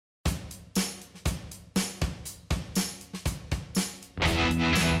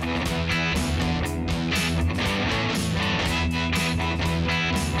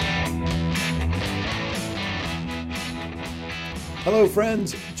Hello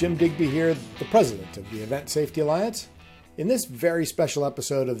friends, Jim Digby here, the president of the Event Safety Alliance. In this very special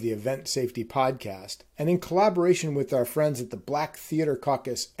episode of the Event Safety Podcast, and in collaboration with our friends at the Black Theater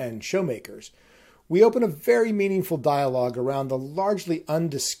Caucus and Showmakers, we open a very meaningful dialogue around the largely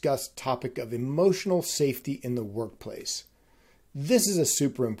undiscussed topic of emotional safety in the workplace. This is a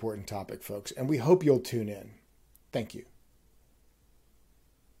super important topic, folks, and we hope you'll tune in. Thank you.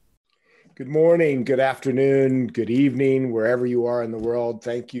 Good morning, good afternoon, good evening, wherever you are in the world.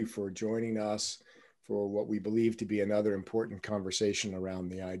 Thank you for joining us for what we believe to be another important conversation around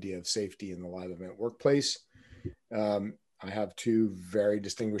the idea of safety in the live event workplace. I have two very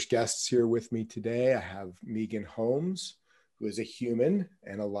distinguished guests here with me today. I have Megan Holmes, who is a human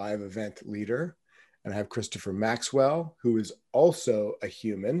and a live event leader. And I have Christopher Maxwell, who is also a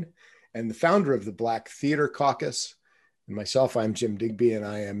human and the founder of the Black Theater Caucus. And myself, I'm Jim Digby, and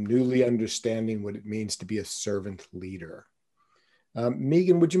I am newly understanding what it means to be a servant leader.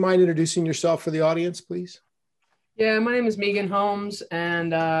 Megan, would you mind introducing yourself for the audience, please? Yeah, my name is Megan Holmes,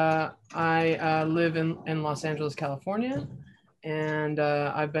 and I live in Los Angeles, California. And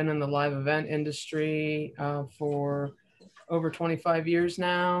I've been in the live event industry for over 25 years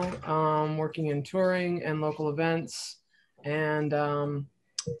now, working in touring and local events. And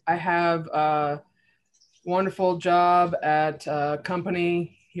I have a wonderful job at a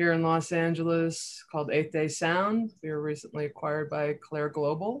company here in Los Angeles called Eighth Day Sound. We were recently acquired by Claire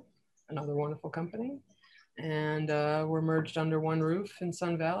Global, another wonderful company. And we're merged under one roof in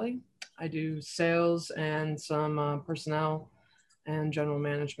Sun Valley. I do sales and some personnel and general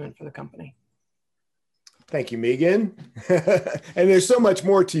management for the company. Thank you, Megan. And there's so much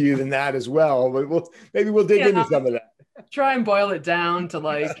more to you than that as well, but maybe we'll dig into some of that. Try and boil it down to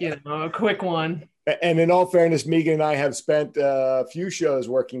a quick one. And in all fairness, Megan and I have spent a few shows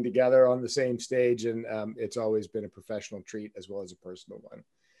working together on the same stage, and it's always been a professional treat as well as a personal one.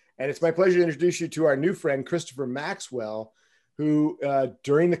 And it's my pleasure to introduce you to our new friend, Christopher Maxwell, who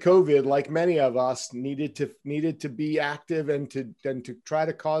during the COVID, like many of us, needed to be active and to try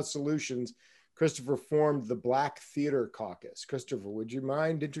to cause solutions. Christopher formed the Black Theater Caucus. Christopher, would you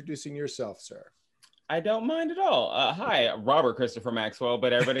mind introducing yourself, sir? I don't mind at all. Hi, Robert Christopher Maxwell,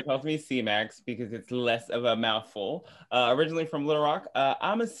 but everybody calls me C-Max because it's less of a mouthful. Originally from Little Rock,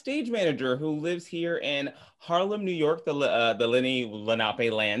 I'm a stage manager who lives here in Harlem, New York, the Lenny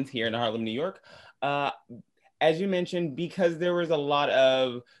Lenape lands here in Harlem, New York. As you mentioned, because there's a lot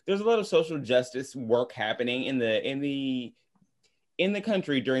of social justice work happening in the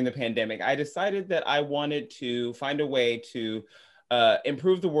country during the pandemic, I decided that I wanted to find a way to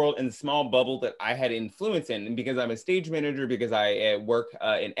improve the world in the small bubble that I had influence in. And because I'm a stage manager, because I work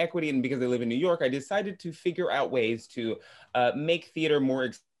in equity, and because I live in New York, I decided to figure out ways to make theater more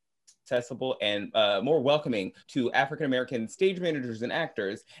accessible and more welcoming to African-American stage managers and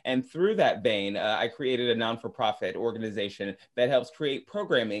actors. And through that vein, I created a non-for-profit organization that helps create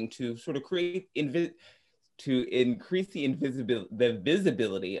programming to sort of to increase the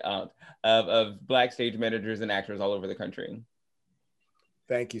visibility of Black stage managers and actors all over the country.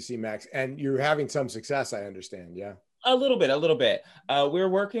 Thank you, C-Max. And you're having some success, I understand, yeah? A little bit.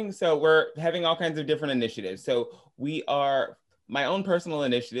 We're having all kinds of different initiatives. So my own personal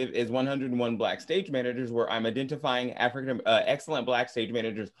initiative is 101 Black Stage Managers, where I'm identifying excellent Black stage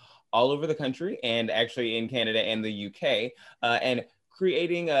managers all over the country, and actually in Canada and the UK, and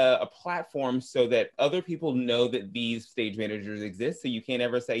creating a platform so that other people know that these stage managers exist. So you can't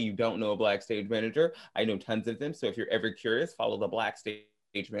ever say you don't know a Black stage manager. I know tons of them. So if you're ever curious, follow the Black Stage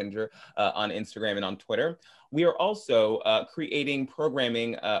Manager on Instagram and on Twitter. We are also creating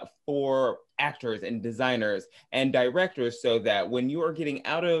programming for actors and designers and directors, so that when you are getting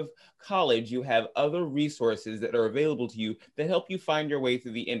out of college, you have other resources that are available to you that help you find your way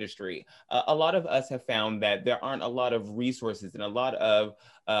through the industry. A lot of us have found that there aren't a lot of resources and a lot of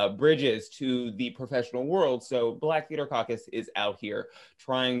bridges to the professional world. So Black Theater Caucus is out here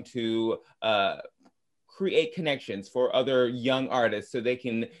trying to create connections for other young artists so they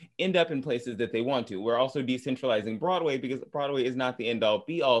can end up in places that they want to. We're also decentralizing Broadway, because Broadway is not the end all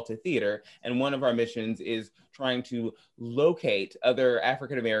be all to theater. And one of our missions is trying to locate other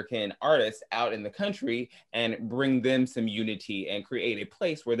African-American artists out in the country and bring them some unity and create a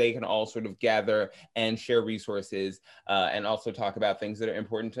place where they can all sort of gather and share resources and also talk about things that are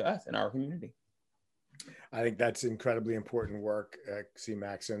important to us in our community. I think that's incredibly important work,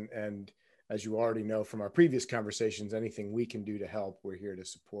 C-Max, and as you already know from our previous conversations, anything we can do to help, we're here to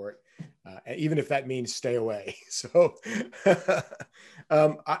support, even if that means stay away. So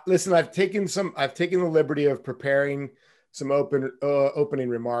listen, I've taken the liberty of preparing some opening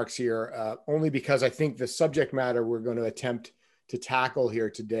remarks here, only because I think the subject matter we're going to attempt to tackle here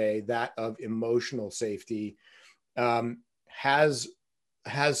today, that of emotional safety, has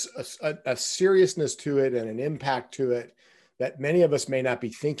a seriousness to it and an impact to it that many of us may not be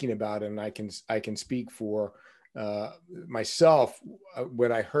thinking about. And I can speak for myself.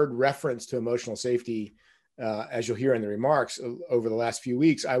 When I heard reference to emotional safety, as you'll hear in the remarks over the last few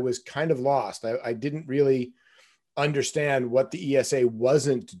weeks, I was kind of lost. I didn't really understand what the ESA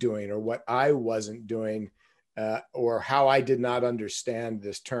wasn't doing or what I wasn't doing, or how I did not understand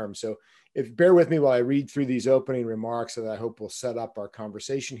this term. So if bear with me while I read through these opening remarks that I hope will set up our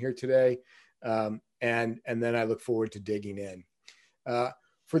conversation here today. And then I look forward to digging in.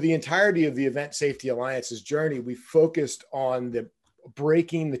 For the entirety of the Event Safety Alliance's journey, we focused on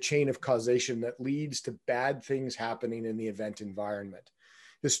breaking the chain of causation that leads to bad things happening in the event environment.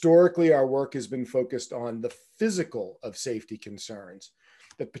 Historically, our work has been focused on the physical of safety concerns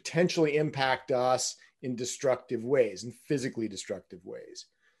that potentially impact us in destructive ways, in physically destructive ways.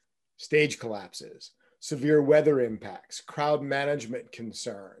 Stage collapses, severe weather impacts, crowd management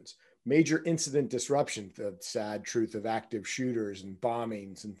concerns, major incident disruption, the sad truth of active shooters and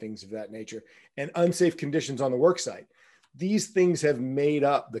bombings and things of that nature, and unsafe conditions on the work site. These things have made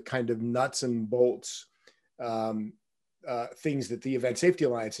up the kind of nuts and bolts things that the Event Safety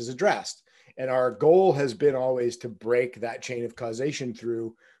Alliance has addressed. And our goal has been always to break that chain of causation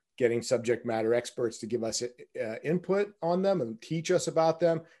through getting subject matter experts to give us input on them and teach us about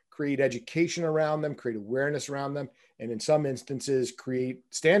them, create education around them, create awareness around them, and in some instances, create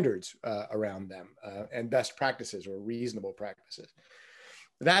standards around them and best practices or reasonable practices.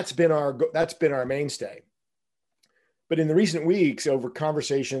 That's been our mainstay. But in the recent weeks, over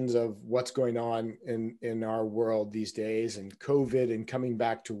conversations of what's going on in our world these days, and COVID and coming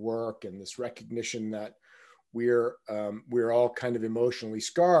back to work, and this recognition that we're all kind of emotionally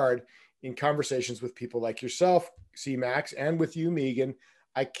scarred, in conversations with people like yourself, C-Max, and with you, Megan,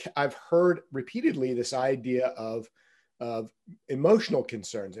 I've heard repeatedly this idea of emotional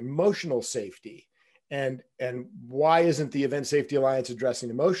concerns, emotional safety, and why isn't the Event Safety Alliance addressing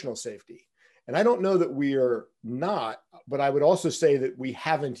emotional safety? And I don't know that we are not, but I would also say that we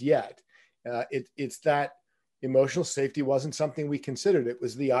haven't yet. It's that emotional safety wasn't something we considered. It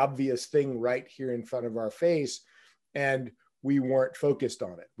was the obvious thing right here in front of our face, and we weren't focused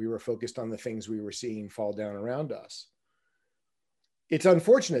on it. We were focused on the things we were seeing fall down around us. It's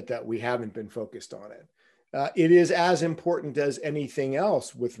unfortunate that we haven't been focused on it. It is as important as anything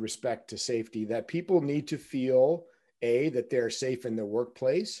else with respect to safety, that people need to feel, A, that they're safe in their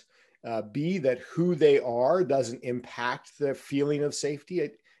workplace, B, that who they are doesn't impact the feeling of safety.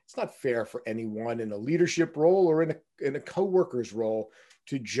 It's not fair for anyone in a leadership role or in a co-worker's role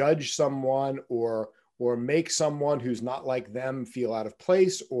to judge someone or make someone who's not like them feel out of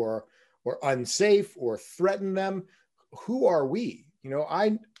place or unsafe or threaten them. Who are we?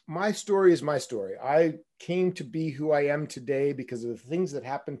 My story is my story. I came to be who I am today because of the things that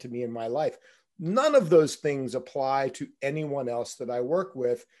happened to me in my life. None of those things apply to anyone else that I work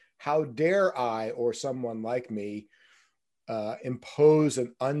with. How dare I or someone like me impose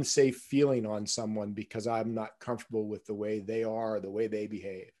an unsafe feeling on someone because I'm not comfortable with the way they are, or the way they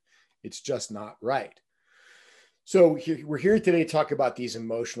behave? It's just not right. So we're here today to talk about these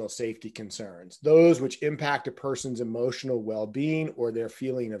emotional safety concerns, those which impact a person's emotional well-being or their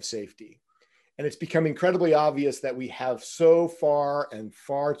feeling of safety. And it's become incredibly obvious that we have so far and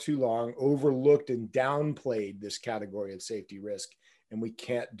far too long overlooked and downplayed this category of safety risk, and we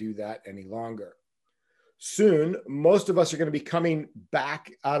can't do that any longer. Soon, most of us are going to be coming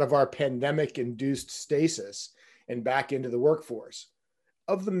back out of our pandemic-induced stasis and back into the workforce.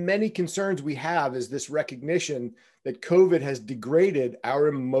 Of the many concerns we have is this recognition that COVID has degraded our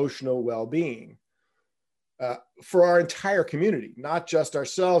emotional well-being for our entire community, not just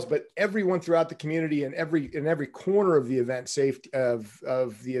ourselves, but everyone throughout the community, and in every corner of the event safety of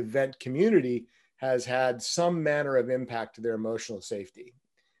the event community has had some manner of impact to their emotional safety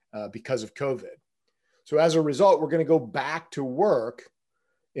because of COVID. So as a result, we're going to go back to work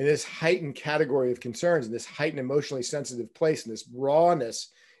in this heightened category of concerns, in this heightened emotionally sensitive place, in this rawness,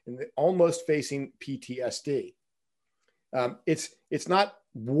 and almost facing PTSD. It's not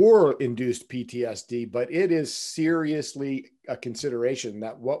war-induced PTSD, but it is seriously a consideration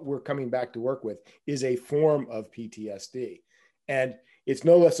that what we're coming back to work with is a form of PTSD. And it's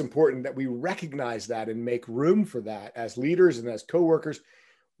no less important that we recognize that and make room for that as leaders and as coworkers.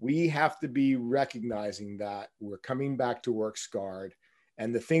 We have to be recognizing that we're coming back to work scarred,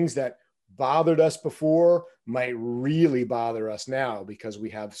 and the things that bothered us before might really bother us now because we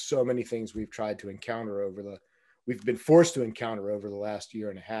have so many things we've tried to encounter we've been forced to encounter over the last year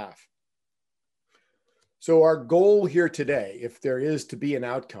and a half. So our goal here today, if there is to be an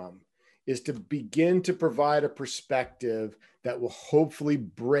outcome, is to begin to provide a perspective that will hopefully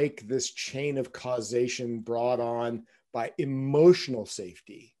break this chain of causation brought on by emotional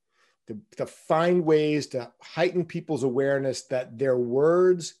safety, to find ways to heighten people's awareness that their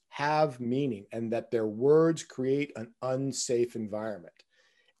words have meaning and that their words create an unsafe environment.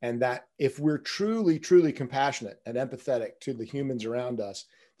 And that if we're truly, truly compassionate and empathetic to the humans around us,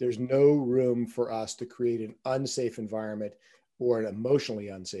 there's no room for us to create an unsafe environment or an emotionally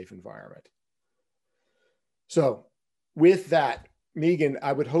unsafe environment. So with that, Megan,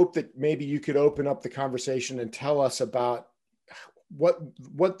 I would hope that maybe you could open up the conversation and tell us about what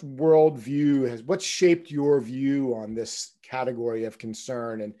worldview has, what shaped your view on this category of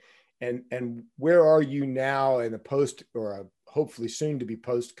concern, and where are you now in a post, or a hopefully soon to be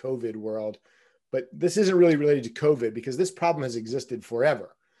post-COVID world? But this isn't really related to COVID, because this problem has existed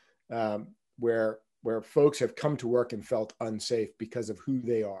forever, where folks have come to work and felt unsafe because of who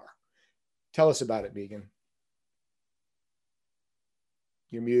they are. Tell us about it, Megan.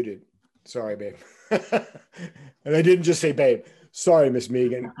 You're muted. Sorry, babe. And I didn't just say babe. Sorry, Miss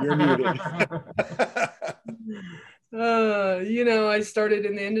Megan, you're muted. I started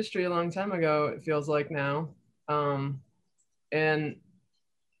in the industry a long time ago, it feels like now. And,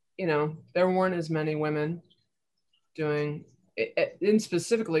 there weren't as many women doing, and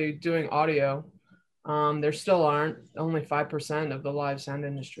specifically doing audio. There still aren't. Only 5% of the live sound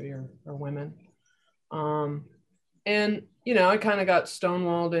industry are women. And, I kind of got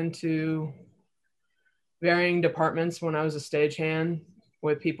stonewalled into varying departments when I was a stagehand,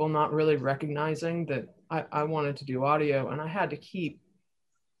 with people not really recognizing that I wanted to do audio, and I had to keep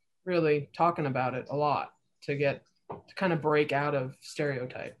really talking about it a lot to kind of break out of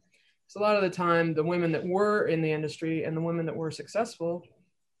stereotype. So a lot of the time, the women that were in the industry and the women that were successful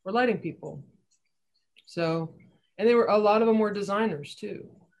were lighting people. So, and a lot of them were designers too.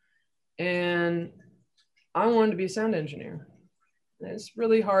 And I wanted to be a sound engineer. And it's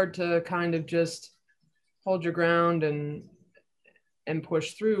really hard to kind of just hold your ground and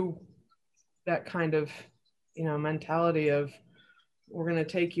push through that kind of, mentality of, we're going to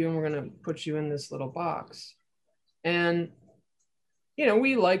take you and we're going to put you in this little box. And,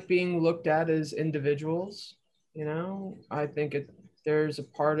 we like being looked at as individuals. I think there's a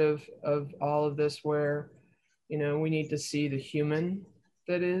part of all of this where, we need to see the human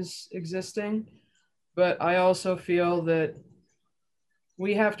that is existing. But I also feel that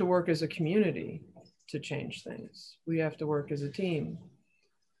we have to work as a community to change things. We have to work as a team.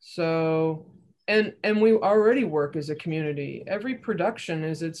 So, and we already work as a community. Every production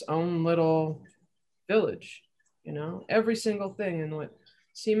is its own little village, every single thing. And what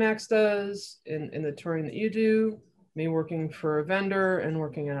CMAX does in the touring that you do, me working for a vendor and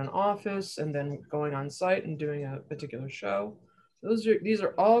working in an office and then going on site and doing a particular show. These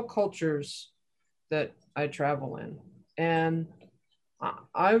are all cultures that I travel in. And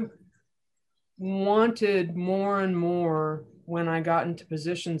I wanted more and more, when I got into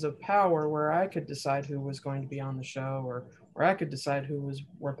positions of power where I could decide who was going to be on the show, or I could decide who was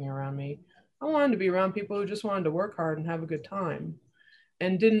working around me. I wanted to be around people who just wanted to work hard and have a good time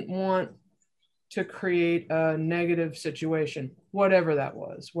and didn't want to create a negative situation, whatever that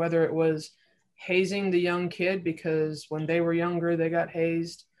was, whether it was hazing the young kid because when they were younger, they got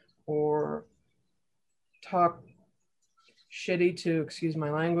hazed, or talk shitty to, excuse my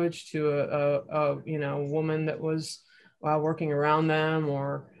language, to a woman that was working around them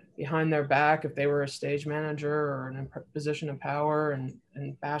or behind their back if they were a stage manager or in a position of power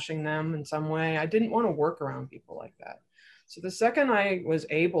and bashing them in some way. I didn't want to work around people like that. So the second I was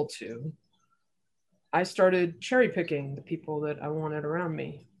able to, I started cherry picking the people that I wanted around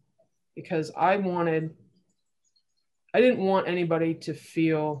me, because I didn't want anybody to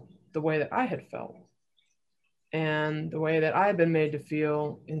feel the way that I had felt and the way that I had been made to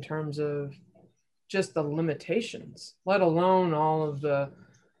feel in terms of just the limitations, let alone all of the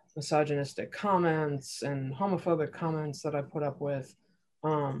misogynistic comments and homophobic comments that I put up with.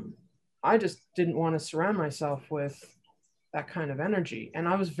 I just didn't want to surround myself with that kind of energy. And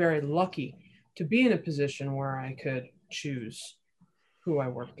I was very lucky to be in a position where I could choose who I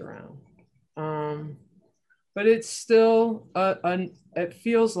worked around. But it's still, it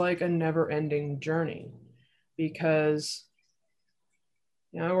feels like a never-ending journey, because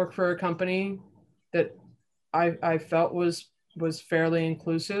I work for a company that I felt was fairly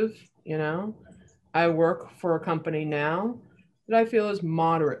inclusive. I work for a company now that I feel is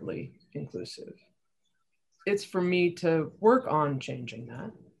moderately inclusive. It's for me to work on changing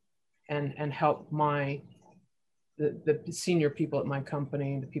that and help my the senior people at my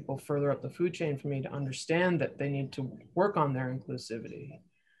company, the people further up the food chain, for me to understand that they need to work on their inclusivity.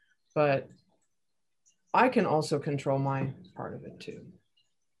 But I can also control my part of it too.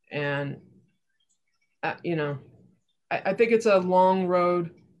 And, you know, I think it's a long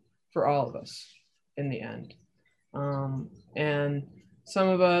road for all of us in the end. And some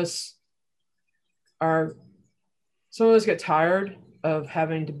of us get tired of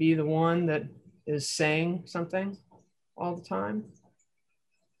having to be the one that is saying something all the time.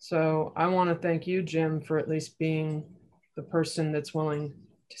 So I want to thank you, Jim, for at least being the person that's willing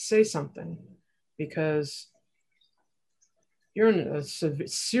to say something, because you're in a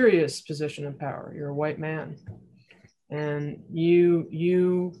serious position of power. You're a white man, and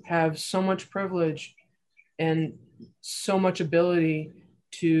you have so much privilege and so much ability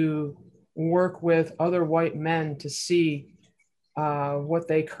to work with other white men to see what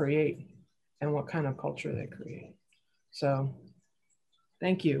they create and what kind of culture they create. So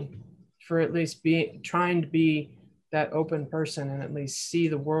thank you for at least trying to be that open person and at least see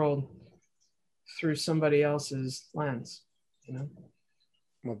the world through somebody else's lens, you know?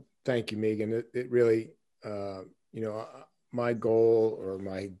 Well, thank you, Megan. It really, you know, my goal or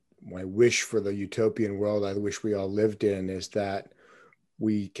my wish for the utopian world I wish we all lived in is that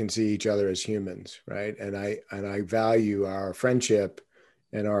we can see each other as humans, right? And I value our friendship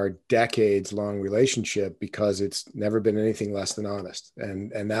and our decades long relationship because it's never been anything less than honest.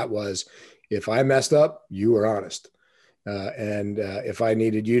 And that was, if I messed up, you were honest. And if I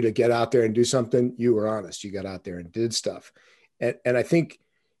needed you to get out there and do something, you were honest. You got out there and did stuff. And I think,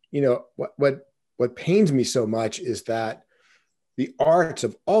 you know, what pains me so much is that the arts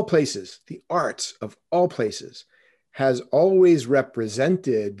of all places has always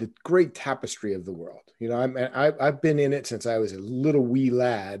represented the great tapestry of the world. You know, I've been in it since I was a little wee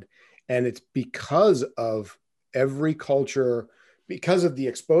lad, and it's because of every culture, because of the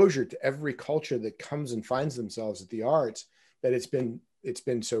exposure to every culture that comes and finds themselves at the arts, that it's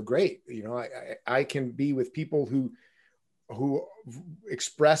been so great. You know, I can be with people who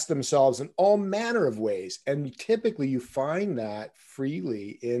express themselves in all manner of ways, and typically you find that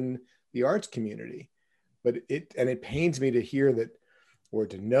freely in the arts community. But it pains me to hear that, or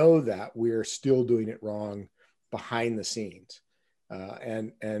to know that we're still doing it wrong behind the scenes.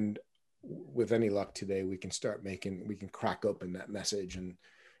 And with any luck today, we can crack open that message and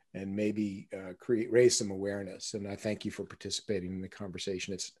maybe raise some awareness. And I thank you for participating in the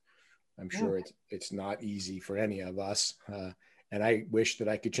conversation. I'm sure it's not easy for any of us. And I wish that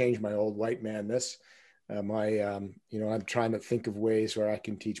I could change my old white man-ness. You know, I'm trying to think of ways where I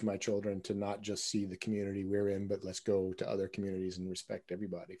can teach my children to not just see the community we're in, but let's go to other communities and respect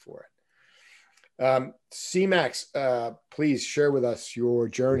everybody for it. CMAX, please share with us your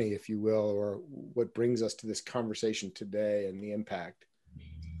journey, if you will, or what brings us to this conversation today and the impact.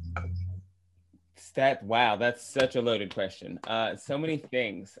 Wow, that's such a loaded question. So many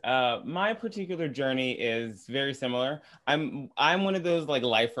things. My particular journey is very similar. I'm one of those like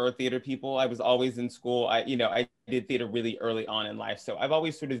lifer theater people. I was always in school. I did theater really early on in life. So I've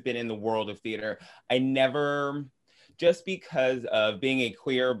always sort of been in the world of theater. I never, just because of being a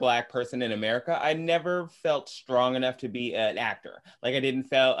queer Black person in America, I never felt strong enough to be an actor. Like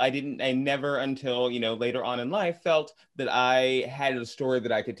I never until, you know, later on in life felt that I had a story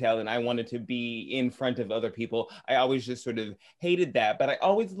that I could tell and I wanted to be in front of other people. I always just sort of hated that, but I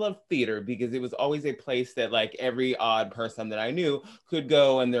always loved theater because it was always a place that like every odd person that I knew could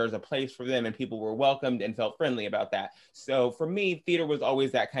go, and there was a place for them and people were welcomed and felt friendly about that. So for me, theater was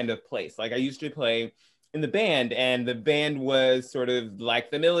always that kind of place. Like I used to play in the band, and the band was sort of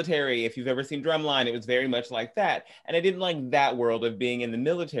like the military. If you've ever seen Drumline, it was very much like that. And I didn't like that world of being in the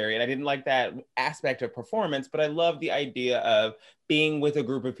military, and I didn't like that aspect of performance, but I love the idea of being with a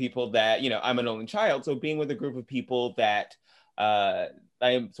group of people that, you know, I'm an only child, so being with a group of people that, I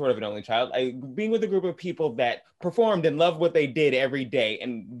am sort of an only child, being with a group of people that performed and loved what they did every day,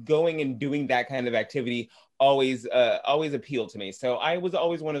 and going and doing that kind of activity always appealed to me. So I was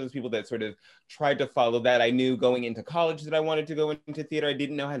always one of those people that sort of tried to follow that. I knew going into college that I wanted to go into theater. I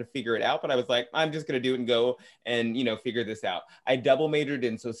didn't know how to figure it out, but I was like, I'm just going to do it and go and, you know, figure this out. I double majored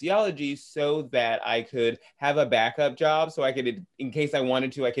in sociology so that I could have a backup job. So I could, in case I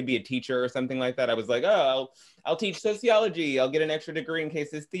wanted to, I could be a teacher or something like that. I was like, oh, I'll teach sociology. I'll get an extra degree in case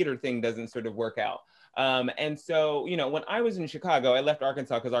this theater thing doesn't sort of work out. And so, you know, when I was in Chicago, I left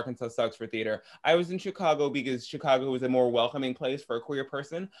Arkansas because Arkansas sucks for theater. I was in Chicago because Chicago was a more welcoming place for a queer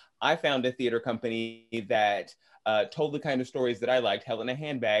person. I found a theater company that told the kind of stories that I liked, Helena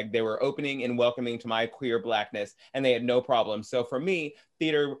Handbag. They were opening and welcoming to my queer Blackness, and they had no problem. So for me,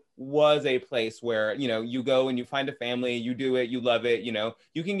 theater was a place where, you know, you go and you find a family, you do it, you love it, you know,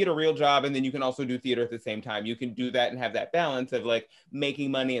 you can get a real job and then you can also do theater at the same time. You can do that and have that balance of like making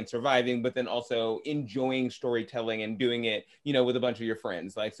money and surviving, but then also enjoying storytelling and doing it, you know, with a bunch of your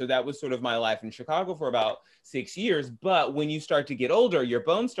friends. Like, so that was sort of my life in Chicago for about 6 years. But when you start to get older, your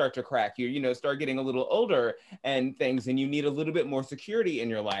bones start to crack, you know, start getting a little older and things, and you need a little bit more security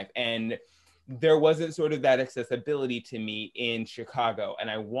in your life. And there wasn't sort of that accessibility to me in Chicago. And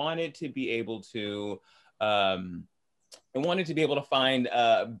I wanted to be able to, find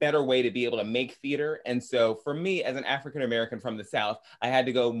a better way to be able to make theater. And so for me, as an African-American from the South, I had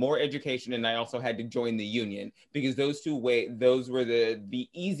to go more education, and I also had to join the union, because those were the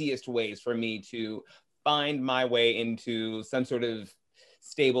easiest ways for me to find my way into some sort of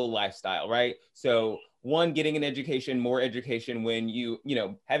stable lifestyle, right? So one, getting an education, more education. When you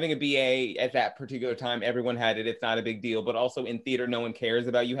know, having a BA at that particular time, everyone had it. It's not a big deal. But also in theater, no one cares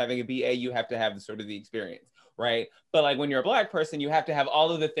about you having a BA. You have to have the experience, right? But like when you're a Black person, you have to have all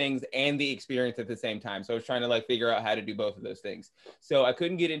of the things and the experience at the same time. So I was trying to like figure out how to do both of those things. So I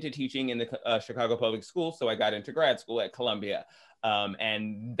couldn't get into teaching in the Chicago Public Schools. So I got into grad school at Columbia.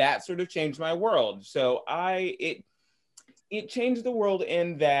 And that sort of changed my world. So it changed the world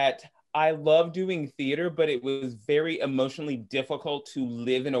in that I love doing theater, but it was very emotionally difficult to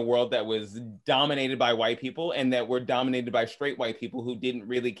live in a world that was dominated by white people and that were dominated by straight white people who didn't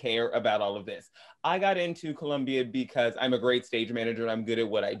really care about all of this. I got into Columbia because I'm a great stage manager and I'm good at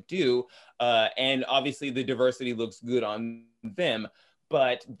what I do. And obviously the diversity looks good on them.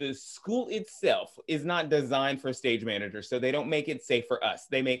 But the school itself is not designed for stage managers. So they don't make it safe for us.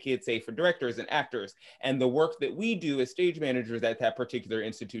 They make it safe for directors and actors. And the work that we do as stage managers at that particular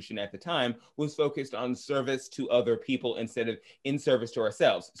institution at the time was focused on service to other people instead of in service to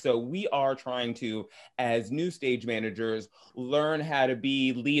ourselves. So we are trying to, as new stage managers, learn how to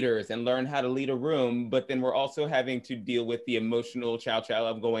be leaders and learn how to lead a room. But then we're also having to deal with the emotional chow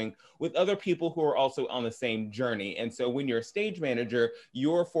of going with other people who are also on the same journey. And so when you're a stage manager,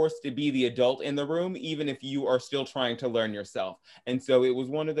 you're forced to be the adult in the room, even if you are still trying to learn yourself. And so it was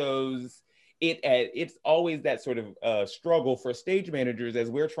one of those, it's always that sort of struggle for stage managers.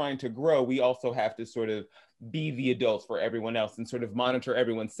 As we're trying to grow, we also have to sort of be the adults for everyone else and sort of monitor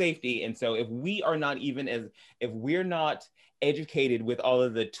everyone's safety. And so if we're not educated with all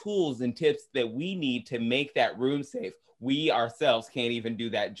of the tools and tips that we need to make that room safe, we ourselves can't even do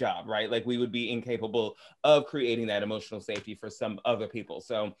that job, right? Like we would be incapable of creating that emotional safety for some other people.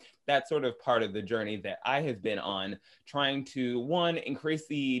 So that's sort of part of the journey that I have been on, trying to, one, increase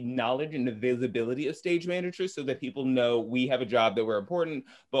the knowledge and the visibility of stage managers so that people know we have a job, that we're important,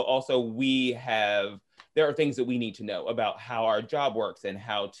 but also there are things that we need to know about how our job works and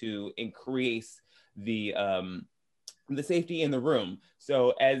how to increase the safety in the room.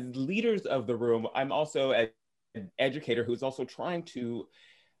 So as leaders of the room, I'm also an educator who's also trying to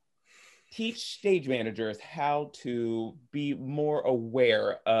teach stage managers how to be more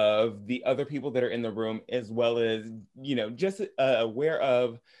aware of the other people that are in the room, as well as, you know, just aware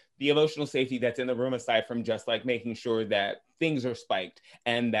of the emotional safety that's in the room, aside from just like making sure that things are spiked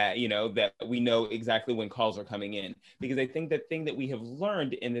and that, you know, that we know exactly when calls are coming in. Because I think the thing that we have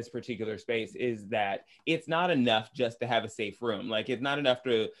learned in this particular space is that it's not enough just to have a safe room. Like it's not enough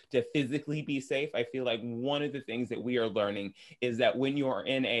to physically be safe. I feel like one of the things that we are learning is that when you are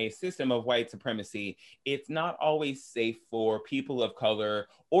in a system of white supremacy, it's not always safe for people of color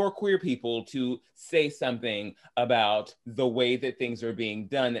or queer people to say something about the way that things are being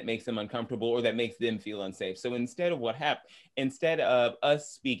done that makes them uncomfortable or that makes them feel unsafe. So instead of us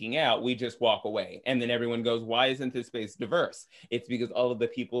speaking out, we just walk away. And then everyone goes, why isn't this space diverse? It's because all of the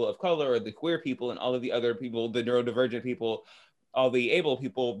people of color or the queer people and all of the other people, the neurodivergent people, all the able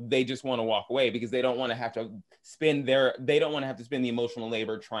people, they just want to walk away because they don't want to have to spend the emotional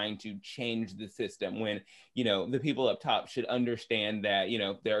labor trying to change the system, when, you know, the people up top should understand that, you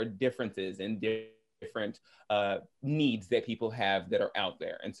know, there are differences and different needs that people have that are out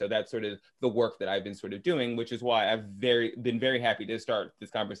there. And so that's sort of the work that I've been sort of doing, which is why I've been very happy to start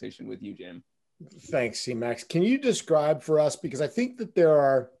this conversation with you, Jim. Thanks, C-Max. Can you describe for us, because I think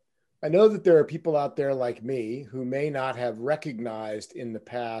that I know that there are people out there like me who may not have recognized in the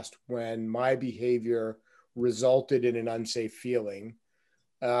past when my behavior resulted in an unsafe feeling.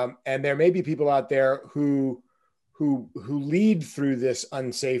 And there may be people out there who lead through this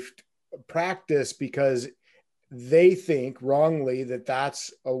unsafe practice because they think wrongly that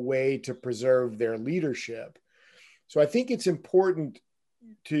that's a way to preserve their leadership. So I think it's important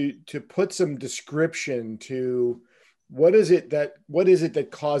to put some description to what is it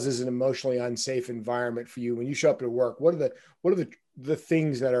that causes an emotionally unsafe environment for you when you show up at work? What are the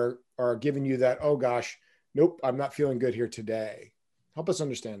things that are giving you that, oh gosh, nope, I'm not feeling good here today? Help us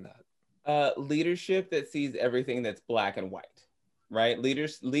understand that. Leadership that sees everything that's black and white, right?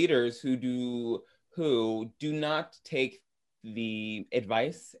 Leaders who do not take the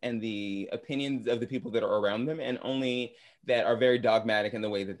advice and the opinions of the people that are around them, and only that are very dogmatic in the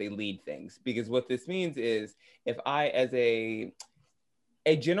way that they lead things. Because what this means is, if I, as a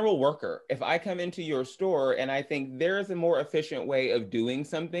general worker, if I come into your store and I think there is a more efficient way of doing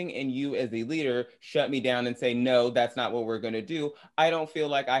something, and you as a leader shut me down and say, no, that's not what we're going to do, I don't feel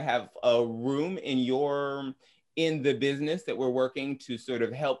like I have a room in the business that we're working to sort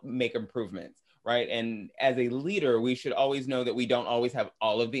of help make improvements. Right. And as a leader, we should always know that we don't always have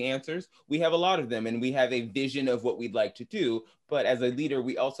all of the answers. We have a lot of them, and we have a vision of what we'd like to do. But as a leader,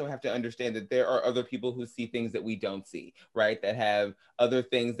 we also have to understand that there are other people who see things that we don't see, right? That have other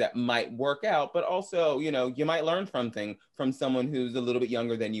things that might work out, but also, you might learn from someone who's a little bit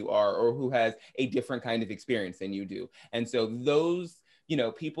younger than you are, or who has a different kind of experience than you do. And so those,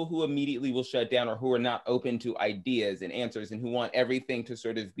 people who immediately will shut down, or who are not open to ideas and answers, and who want everything to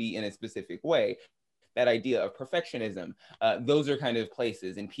sort of be in a specific way, that idea of perfectionism, those are kind of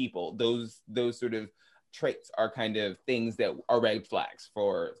places and people, those sort of traits are kind of things that are red flags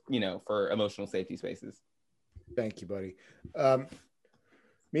for emotional safety spaces. Thank you, buddy.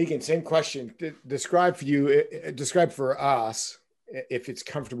 Megan, same question. Describe for us, if it's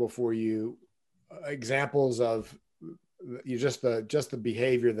comfortable for you, examples of just the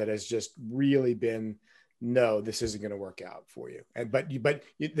behavior that has just really been, no, this isn't going to work out for you.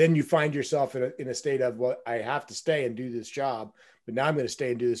 Then you find yourself in a state of, well, I have to stay and do this job, but now I'm going to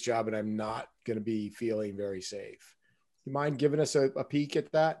stay and do this job, and I'm not going to be feeling very safe. You mind giving us a peek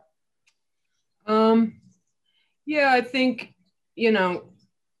at that? Yeah, I think, if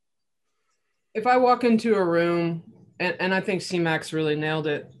I walk into a room, and I think CMAX really nailed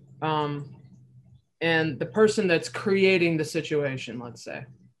it, and the person that's creating the situation, let's say,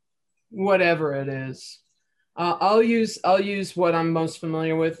 whatever it is, I'll use what I'm most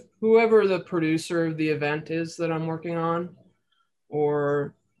familiar with, whoever the producer of the event is that I'm working on,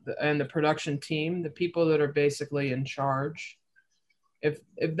 and the production team, the people that are basically in charge. If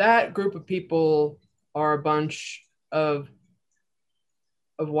that group of people are a bunch of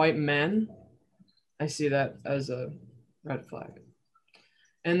white men, I see that as a red flag.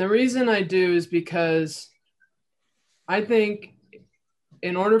 And the reason I do is because I think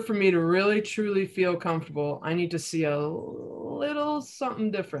in order for me to really truly feel comfortable, I need to see a little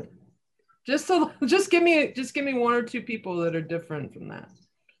something different. Just give me one or two people that are different from that,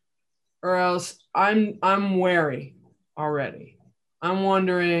 or else I'm wary already. I'm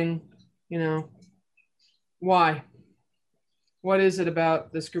wondering, why? What is it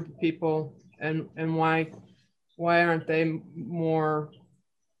about this group of people, and why aren't they more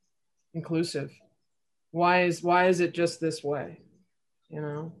inclusive? Why is it just this way?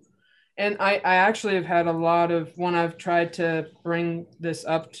 And I actually have had a lot of, when I've tried to bring this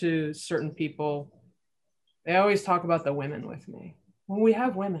up to certain people, they always talk about the women with me. Well, we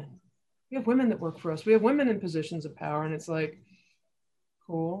have women that work for us. We have women in positions of power. And it's like,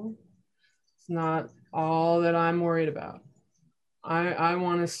 cool. It's not all that I'm worried about. I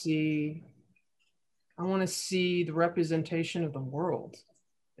want to see the representation of the world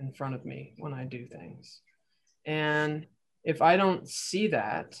in front of me when I do things. And if I don't see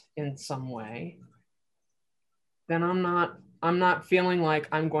that in some way, then I'm not feeling like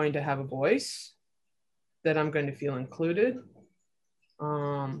I'm going to have a voice, that I'm going to feel included,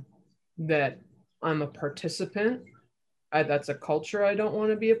 that I'm a participant. That's a culture I don't want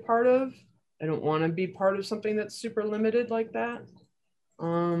to be a part of. I don't want to be part of something that's super limited like that.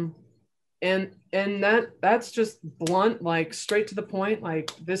 And that's just blunt, like straight to the point.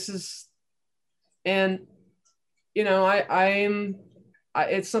 Like this is, and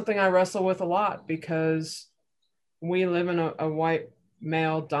it's something I wrestle with a lot, because we live in a white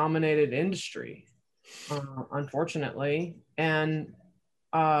male dominated industry, unfortunately. And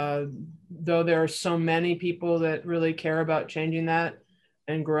though there are so many people that really care about changing that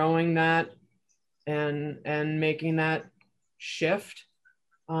and growing that and making that shift,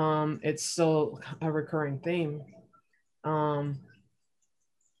 it's still a recurring theme.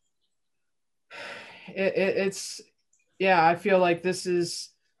 I feel like this is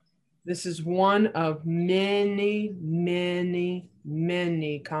one of many, many,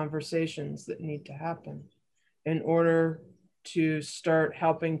 many conversations that need to happen in order to start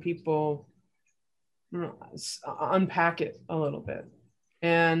helping people unpack it a little bit.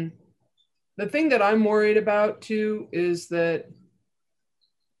 And the thing that I'm worried about too is that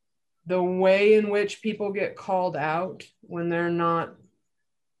the way in which people get called out when they're not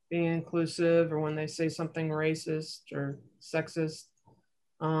being inclusive or when they say something racist or sexist,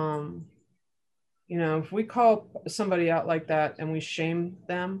 you know, if we call somebody out like that and we shame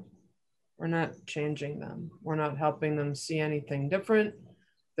them, we're not changing them. We're not helping them see anything different.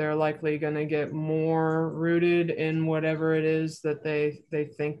 They're likely going to get more rooted in whatever it is that they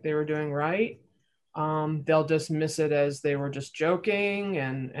think they were doing right. They'll dismiss it as they were just joking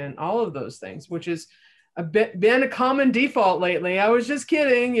and all of those things, which is been a common default lately. I was just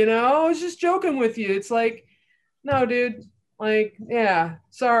kidding, you know, I was just joking with you. It's like, no, dude, like, yeah,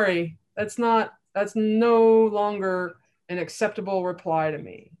 sorry. That's no longer an acceptable reply to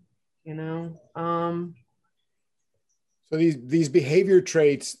me, you know? So these behavior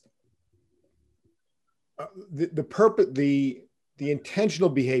traits, the intentional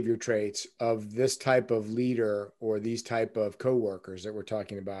behavior traits of this type of leader or these type of coworkers that we're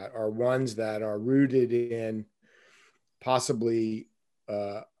talking about are ones that are rooted in possibly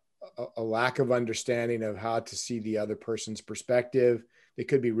a lack of understanding of how to see the other person's perspective. They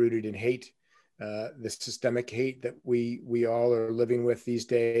could be rooted in hate, the systemic hate that we all are living with these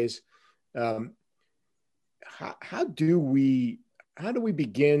days. How do we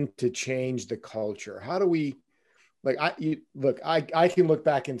begin to change the culture? How do we, like, I can look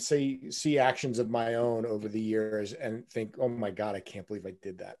back and see actions of my own over the years and think, oh my God, I can't believe I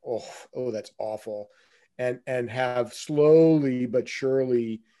did that. Oh, that's awful. And have slowly but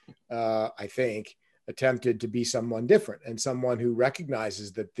surely, I think, attempted to be someone different and someone who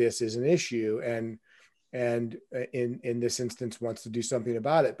recognizes that this is an issue and in this instance wants to do something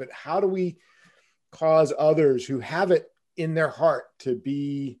about it. But how do we cause others who have it in their heart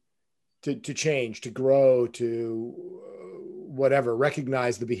to change, to grow, to whatever,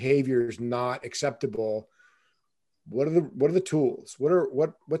 recognize the behavior is not acceptable? What are the tools?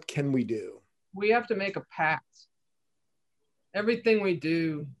 What can we do? We have to make a pact. Everything we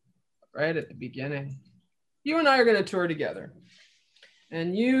do right at the beginning. You and I are going to tour together.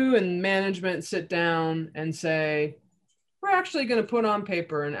 And you and management sit down and say, we're actually going to put on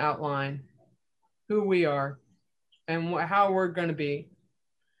paper and outline who we are and how we're going to be.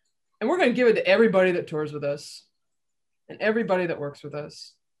 And we're going to give it to everybody that tours with us and everybody that works with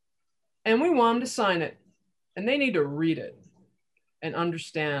us. And we want them to sign it. And they need to read it and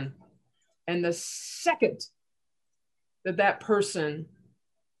understand. And the second that person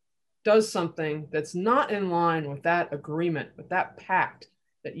does something that's not in line with that agreement, with that pact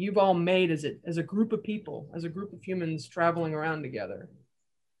that you've all made as a group of people, as a group of humans traveling around together,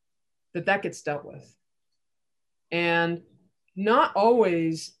 that gets dealt with. And not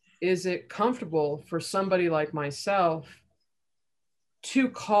always is it comfortable for somebody like myself to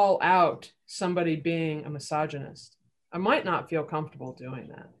call out somebody being a misogynist. I might not feel comfortable doing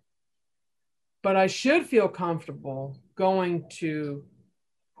that, but I should feel comfortable going to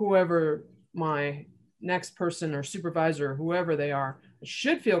whoever my next person or supervisor, whoever they are, I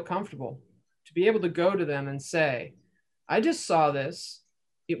should feel comfortable to be able to go to them and say, I just saw this.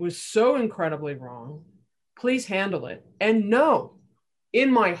 It was so incredibly wrong. Please handle it. And know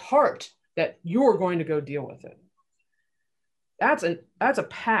in my heart that you're going to go deal with it. That's a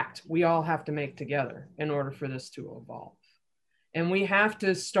pact we all have to make together in order for this to evolve. And we have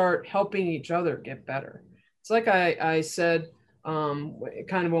to start helping each other get better. It's like I said,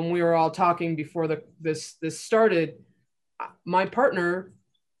 kind of when we were all talking before this started, my partner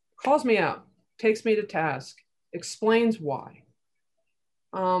calls me out, takes me to task, explains why.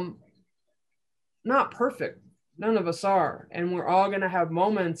 Not perfect. None of us are. And we're all going to have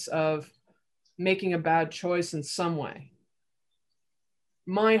moments of making a bad choice in some way.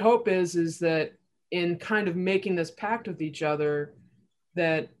 My hope is that in kind of making this pact with each other,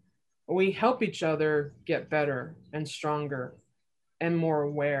 that we help each other get better and stronger and more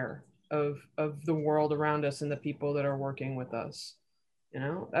aware of the world around us and the people that are working with us. You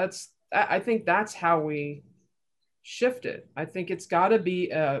know, I think that's how we shift it. I think it's got to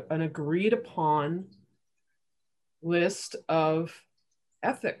be an agreed upon list of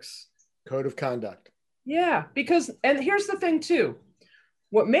ethics. Code of conduct. Yeah, because, and here's the thing too,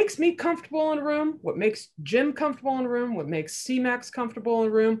 what makes me comfortable in a room, what makes Jim comfortable in a room, what makes C-Max comfortable in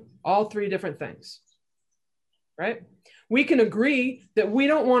a room, all three different things, right? We can agree that we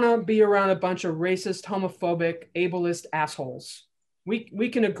don't want to be around a bunch of racist, homophobic, ableist assholes. We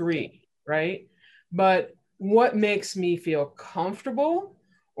can agree, right? But what makes me feel comfortable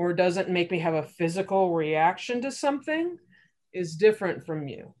or doesn't make me have a physical reaction to something is different from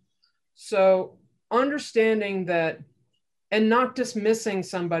you. So understanding that and not dismissing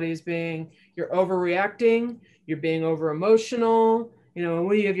somebody as being, you're overreacting, you're being over emotional, you know,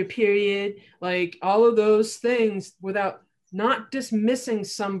 when you have your period, like all of those things, without not dismissing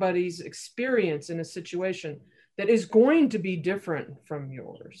somebody's experience in a situation that is going to be different from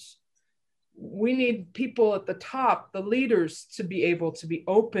yours. We need people at the top, the leaders, to be able to be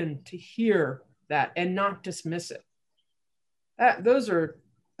open to hear that and not dismiss it. Those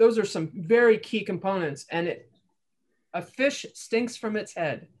are some very key components, and a fish stinks from its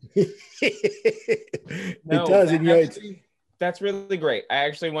head. It does. And that's really great. I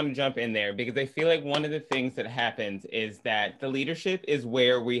actually want to jump in there because I feel like one of the things that happens is that the leadership is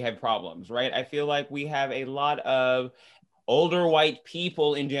where we have problems, right? I feel like we have a lot of older white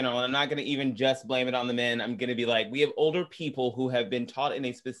people in general. I'm not going to even just blame it on the men. I'm going to be like, we have older people who have been taught in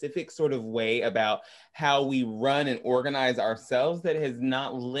a specific sort of way about how we run and organize ourselves that has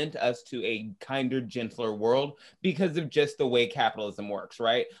not lent us to a kinder, gentler world because of just the way capitalism works,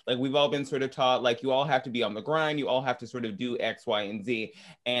 right? Like we've all been sort of taught, like you all have to be on the grind, you all have to sort of do X, Y, and Z.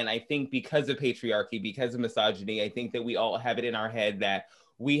 And I think because of patriarchy, because of misogyny, I think that we all have it in our head that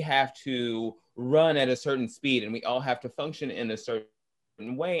we have to run at a certain speed and we all have to function in a certain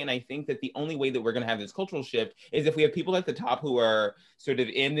way. And I think that the only way that we're going to have this cultural shift is if we have people at the top who are sort of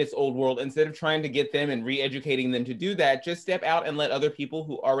in this old world, instead of trying to get them and re-educating them to do that, just step out and let other people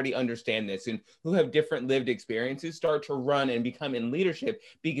who already understand this and who have different lived experiences start to run and become in leadership,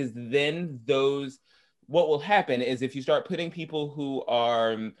 because then what will happen is if you start putting people who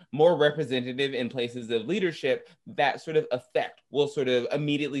are more representative in places of leadership, that sort of effect will sort of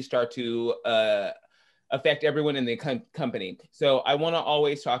immediately start to affect everyone in the company. So I want to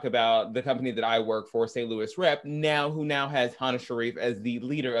always talk about the company that I work for, St. Louis Rep, who now has Hana Sharif as the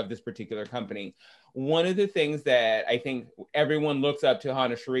leader of this particular company. One of the things that I think everyone looks up to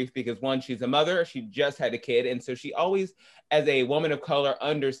Hana Sharif because, one, she's a mother, she just had a kid. And so she always, as a woman of color,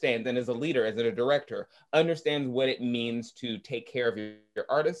 understands, and as a leader, as a director, understands what it means to take care of your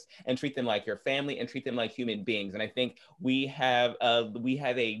artists and treat them like your family and treat them like human beings. And I think we have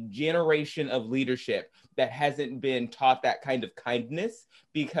a generation of leadership that hasn't been taught that kind of kindness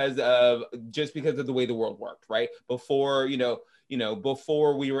because of the way the world worked, right? Before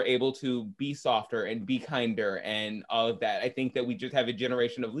we were able to be softer and be kinder and all of that. I think that we just have a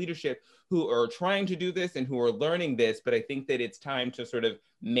generation of leadership who are trying to do this and who are learning this, but I think that it's time to sort of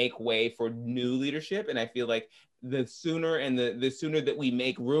make way for new leadership. And I feel like the sooner that we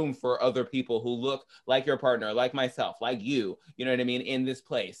make room for other people who look like your partner, like myself, like you know what I mean, in this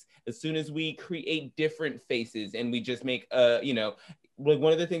place, as soon as we create different faces and we just make, like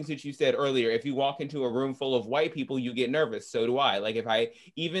one of the things that you said earlier, if you walk into a room full of white people, you get nervous. So do I. Like if I,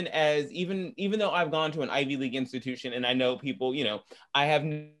 even though I've gone to an Ivy League institution and I know people, I have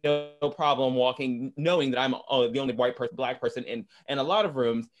no problem knowing that I'm the only black person in a lot of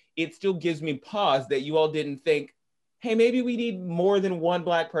rooms, it still gives me pause that you all didn't think, hey, maybe we need more than one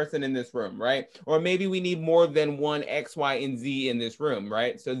black person in this room, right? Or maybe we need more than one X, Y, and Z in this room,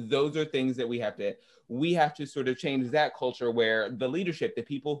 right? So those are things that we have to sort of change that culture where the leadership, the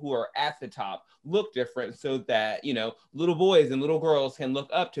people who are at the top look different so that, little boys and little girls can look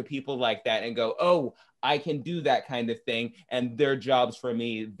up to people like that and go, oh, I can do that kind of thing. And there are jobs for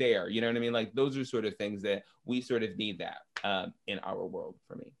me there. You know what I mean? Like those are sort of things that we sort of need that in our world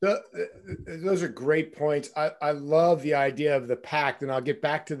for me. Those are great points. I love the idea of the pact, and I'll get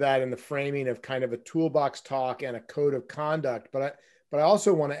back to that in the framing of kind of a toolbox talk and a code of conduct. But I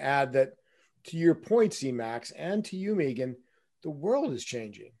also want to add that to your point, C-Max, and to you, Megan, the world is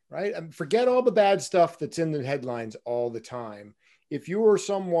changing, right? Forget all the bad stuff that's in the headlines all the time. If you are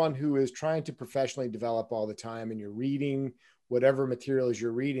someone who is trying to professionally develop all the time and you're reading whatever materials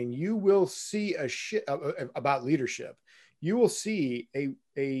you're reading, you will see about leadership. You will see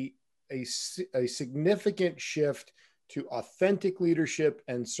a significant shift to authentic leadership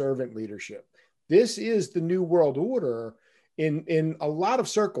and servant leadership. This is the new world order in a lot of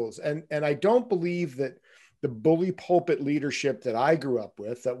circles. And I don't believe that the bully pulpit leadership that I grew up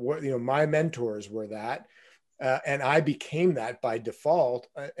with, that were, my mentors were that, and I became that by default.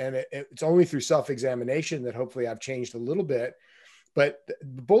 And it's only through self-examination that hopefully I've changed a little bit. But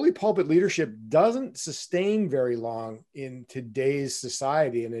the bully pulpit leadership doesn't sustain very long in today's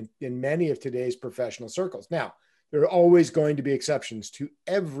society and in many of today's professional circles. Now, there are always going to be exceptions to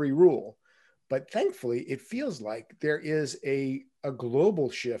every rule. But thankfully, it feels like there is a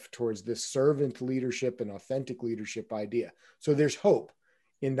global shift towards this servant leadership and authentic leadership idea. So there's hope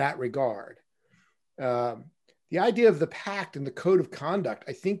in that regard. The idea of the pact and the code of conduct,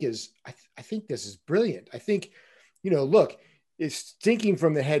 I think this is brilliant. I think, look, is thinking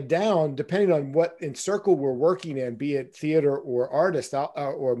from the head down, depending on what in circle we're working in, be it theater or artist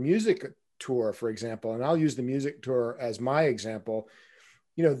or music tour, for example. And I'll use the music tour as my example.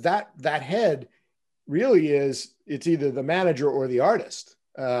 You know, that head really is, it's either the manager or the artist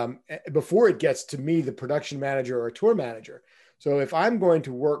before it gets to me, the production manager or tour manager. So if I'm going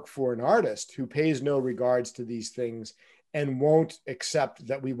to work for an artist who pays no regards to these things and won't accept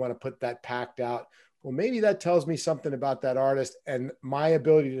that we want to put that pact out, well, maybe that tells me something about that artist and my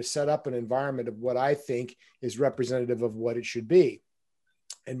ability to set up an environment of what I think is representative of what it should be.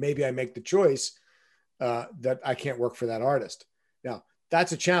 And maybe I make the choice that I can't work for that artist. Now,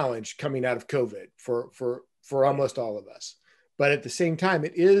 that's a challenge coming out of COVID for almost all of us. But at the same time,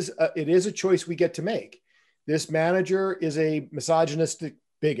 it is a choice we get to make. This manager is a misogynistic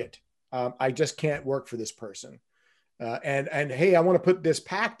bigot. I just can't work for this person. And hey, I want to put this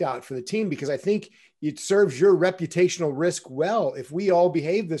pact out for the team because I think it serves your reputational risk well if we all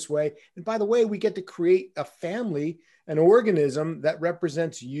behave this way. And by the way, we get to create a family, an organism that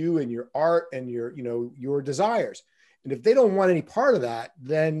represents you and your art and your desires. And if they don't want any part of that,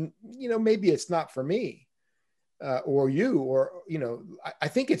 then, maybe it's not for me or you, or, I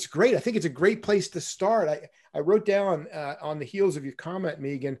think it's great. I think it's a great place to start. I wrote down on the heels of your comment,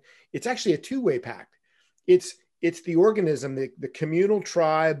 Megan, it's actually a two-way pact. It's the organism, the communal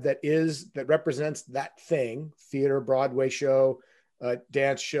tribe that represents that thing, theater, Broadway show,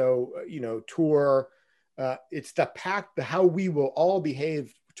 dance show, tour. It's the pact, how we will all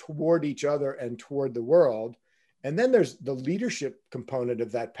behave toward each other and toward the world. And then there's the leadership component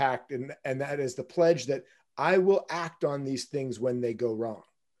of that pact. And that is the pledge that I will act on these things when they go wrong.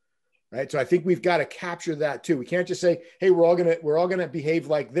 Right. So I think we've got to capture that too. We can't just say, hey, we're all going to behave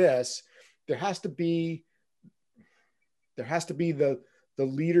like this. There has to be the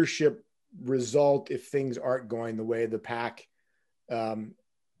leadership result if things aren't going the way the pact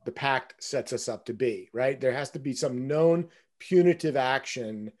sets us up to be, right? There has to be some known punitive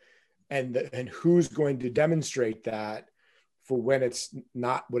action and who's going to demonstrate that for when it's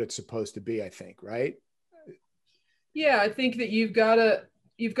not what it's supposed to be, I think, right? Yeah, I think that you've got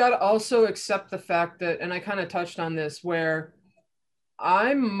to also accept the fact that, and I kind of touched on this, where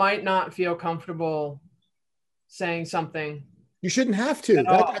I might not feel comfortable saying something. You shouldn't have to.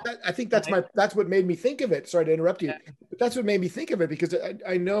 I think that's what made me think of it. Sorry to interrupt you, but that's what made me think of it, because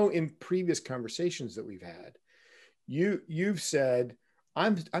I know in previous conversations that we've had, you've said,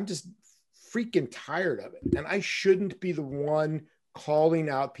 I'm just freaking tired of it, and I shouldn't be the one calling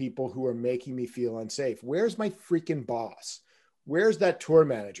out people who are making me feel unsafe. Where's my freaking boss? Where's that tour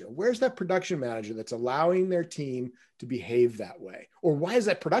manager? Where's that production manager that's allowing their team to behave that way? Or why is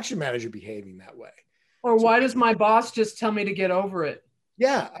that production manager behaving that way? Or why does my boss just tell me to get over it?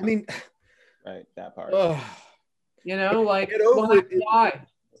 Yeah, I mean, right, that part. Like, why?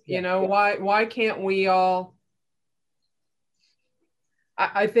 Yeah. Why can't we all?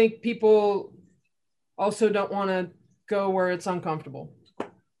 I think people also don't want to go where it's uncomfortable.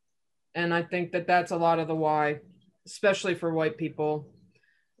 And I think that that's a lot of the why, especially for white people.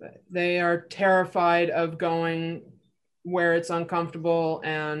 They are terrified of going where it's uncomfortable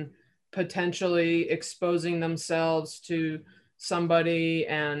and potentially exposing themselves to somebody.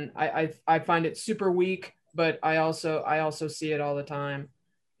 And I find it super weak, but I also see it all the time,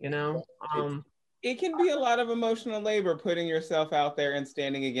 It can be a lot of emotional labor putting yourself out there and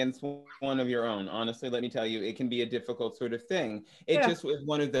standing against one of your own. Honestly, let me tell you, it can be a difficult sort of thing. It just was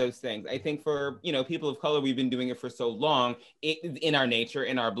one of those things. I think for, people of color, we've been doing it for so long, in our nature,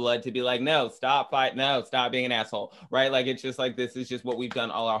 in our blood, to be like, no, stop fight, no, stop being an asshole, right? Like, it's just like, this is just what we've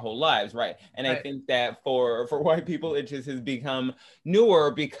done all our whole lives, right? And I think that for white people, it just has become newer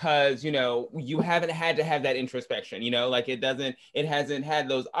because, you haven't had to have that introspection, like it hasn't had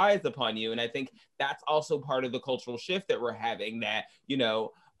those eyes upon you. And I think that's also part of the cultural shift that we're having, that,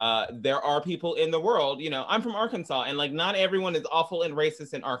 there are people in the world, I'm from Arkansas, and like, not everyone is awful and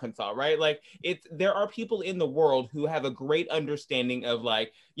racist in Arkansas, right? Like, there are people in the world who have a great understanding of,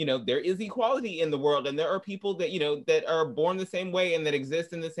 like, there is equality in the world, and there are people that, that are born the same way and that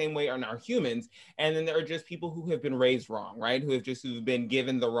exist in the same way and are humans. And then there are just people who have been raised wrong, right? Who've been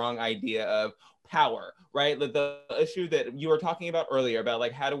given the wrong idea of power, right? The issue that you were talking about earlier about,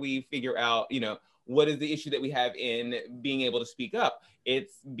 like, how do we figure out, what is the issue that we have in being able to speak up?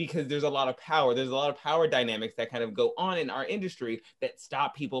 It's because there's a lot of power. There's a lot of power dynamics that kind of go on in our industry that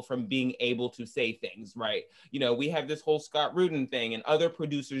stop people from being able to say things, right? You know, we have this whole Scott Rudin thing and other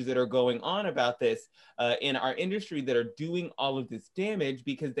producers that are going on about this in our industry that are doing all of this damage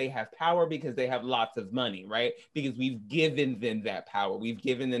because they have power, because they have lots of money, right? Because we've given them that power, we've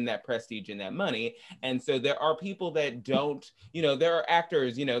given them that prestige and that money. And so there are people that don't, you know, there are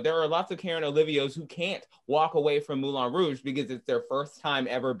actors, you know, there are lots of Karen Olivios who can't walk away from Moulin Rouge because it's their first time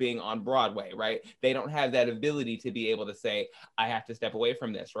ever being on Broadway, right? They don't have that ability to be able to say, I have to step away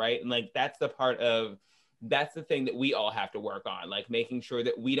from this, right? And like, that's the thing that we all have to work on, like making sure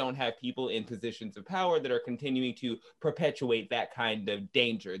that we don't have people in positions of power that are continuing to perpetuate that kind of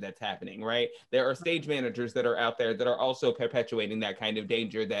danger that's happening, right? There are stage managers that are out there that are also perpetuating that kind of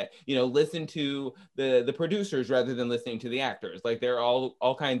danger that, you know, listen to the producers rather than listening to the actors. Like there are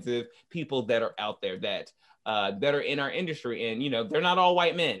all kinds of people that are out there that are in our industry, and, you know, they're not all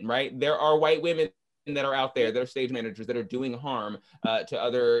white men, right? There are white women that are out there that are stage managers that are doing harm to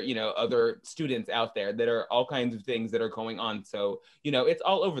other, you know, other students out there, that are all kinds of things that are going on. So, you know, it's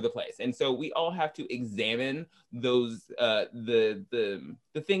all over the place. And so we all have to examine those, the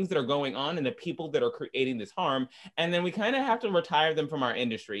things that are going on and the people that are creating this harm. And then we kind of have to retire them from our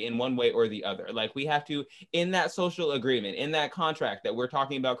industry in one way or the other. Like we have to, in that social agreement, in that contract that we're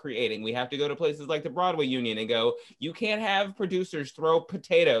talking about creating, we have to go to places like the Broadway Union and go, you can't have producers throw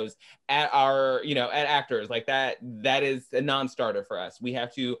potatoes at our, you know, at actors. Like that is a non-starter for us. We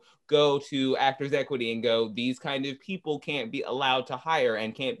have to go to Actors Equity and go, these kind of people can't be allowed to hire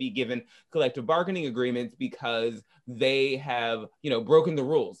and can't be given collective bargaining agreements because they have, you know, broken the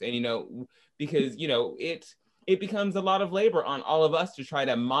rules. And, you know, because, you know, it becomes a lot of labor on all of us to try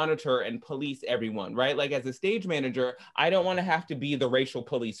to monitor and police everyone, right? Like as a stage manager, I don't want to have to be the racial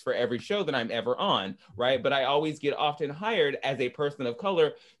police for every show that I'm ever on, right? But I always get often hired as a person of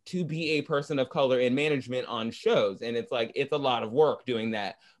color to be a person of color in management on shows. And it's like, it's a lot of work doing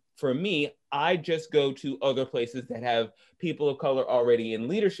that. For me, I just go to other places that have people of color already in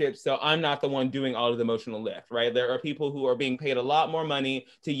leadership. So I'm not the one doing all of the emotional lift, right? There are people who are being paid a lot more money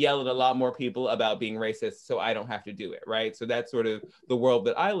to yell at a lot more people about being racist, so I don't have to do it, right? So that's sort of the world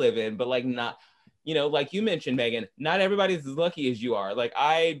that I live in, but like not, you know, like you mentioned, Megan, not everybody's as lucky as you are. Like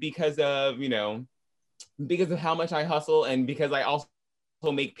because of, you know, because of how much I hustle and because I also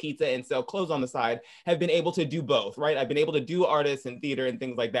make pizza and sell clothes on the side, have been able to do both, right? I've been able to do artists and theater and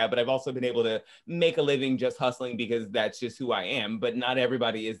things like that, but I've also been able to make a living just hustling because that's just who I am. But not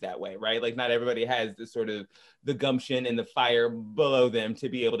everybody is that way, right? Like not everybody has this sort of the gumption and the fire below them to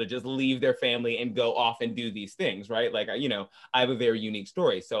be able to just leave their family and go off and do these things, right? Like, you know, I have a very unique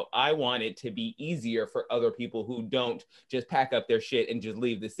story. So I want it to be easier for other people who don't just pack up their shit and just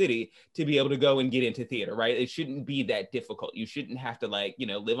leave the city to be able to go and get into theater, right? It shouldn't be that difficult. You shouldn't have to like, you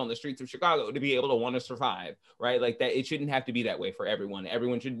know, live on the streets of Chicago to be able to want to survive, right? Like that, it shouldn't have to be that way for everyone.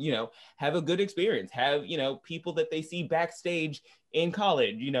 Everyone should, you know, have a good experience, have, you know, people that they see backstage in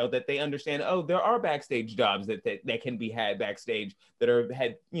college, you know, that they understand, oh, there are backstage jobs that can be had backstage that are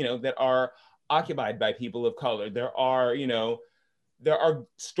had, you know, that are occupied by people of color. There are, you know, there are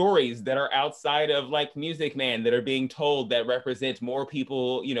stories that are outside of like Music Man that are being told that represent more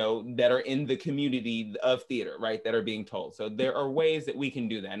people, you know, that are in the community of theater, right, that are being told. So there are ways that we can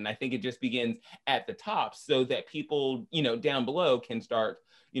do that. And I think it just begins at the top so that people, you know, down below can start,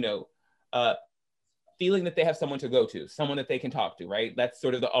 you know, feeling that they have someone to go to, someone that they can talk to, right? That's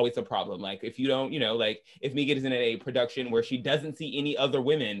sort of always a problem. Like if you don't, you know, like if Megan is in a production where she doesn't see any other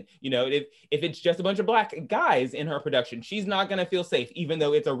women, you know, if it's just a bunch of Black guys in her production, she's not going to feel safe, even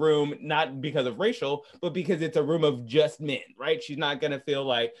though it's a room, not because of racial, but because it's a room of just men, right? She's not going to feel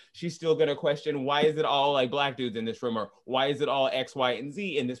like, she's still going to question, why is it all like Black dudes in this room? Or why is it all X, Y, and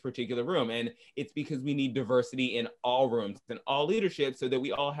Z in this particular room? And it's because we need diversity in all rooms and all leadership so that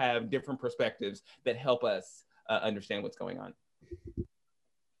we all have different perspectives that help us understand what's going on.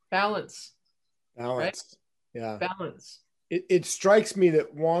 Balance. Right? Yeah. Balance. It strikes me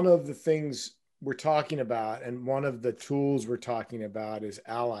that one of the things we're talking about and one of the tools we're talking about is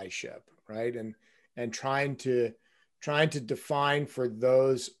allyship, right? And trying to define for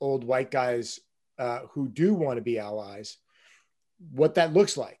those old white guys who do want to be allies, what that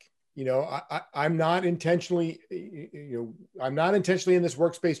looks like. You know, I'm not intentionally, I'm not intentionally in this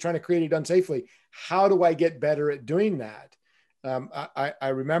workspace trying to create it done safely. How do I get better at doing that? I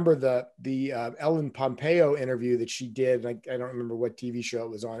remember the Ellen Pompeo interview that she did. I don't remember what TV show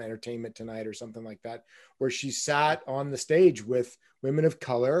it was on, Entertainment Tonight or something like that, where she sat on the stage with women of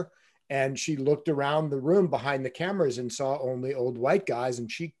color and she looked around the room behind the cameras and saw only old white guys,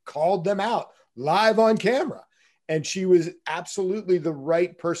 and she called them out live on camera. And she was absolutely the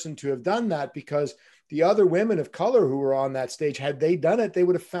right person to have done that, because the other women of color who were on that stage, had they done it, they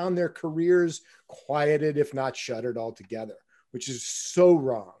would have found their careers quieted, if not shuttered altogether, which is so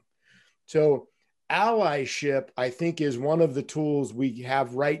wrong. So allyship, I think, is one of the tools we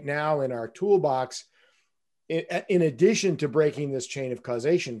have right now in our toolbox, in addition to breaking this chain of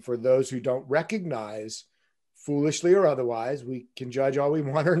causation for those who don't recognize, foolishly or otherwise, we can judge all we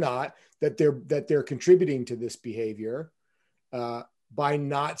want or not, that they're contributing to this behavior by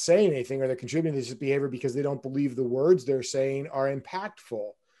not saying anything, or they're contributing to this behavior because they don't believe the words they're saying are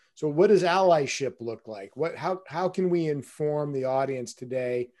impactful. So what does allyship look like? How can we inform the audience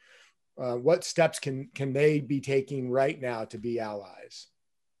today? What steps can they be taking right now to be allies?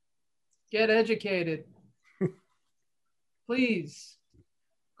 Get educated. Please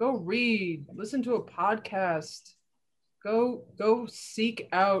go read, listen to a podcast, go seek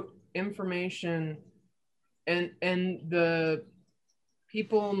out information, and the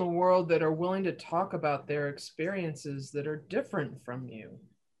people in the world that are willing to talk about their experiences that are different from you.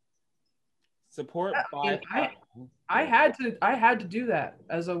 Support I had to do that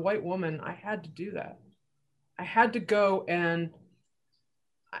as a white woman. I had to do that. I had to go, and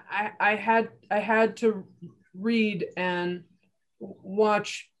I had to read and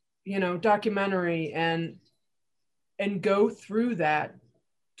watch, documentary and go through that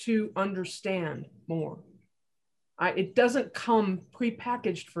to understand more. It doesn't come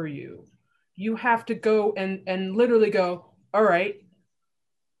prepackaged for you. You have to go and literally go, all right,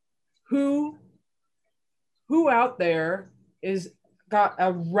 who out there is got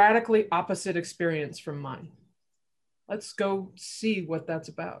a radically opposite experience from mine? Let's go see what that's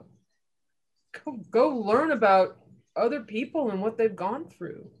about. Go learn about other people and what they've gone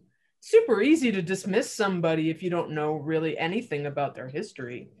through. Super easy to dismiss somebody if you don't know really anything about their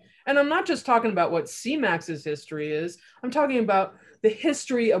history. And I'm not just talking about what CMAX's history is. I'm talking about the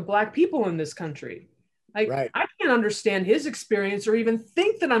history of Black people in this country. Like, right. I can't understand his experience or even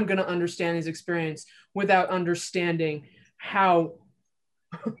think that I'm going to understand his experience without understanding how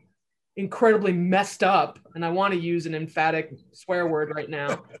incredibly messed up, and I want to use an emphatic swear word right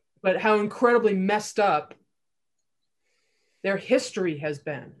now, but how incredibly messed up their history has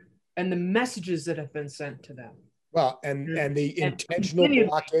been and the messages that have been sent to them. Well, and the intentional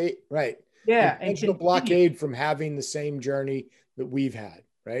blockade, right? Yeah. Intentional blockade from having the same journey that we've had,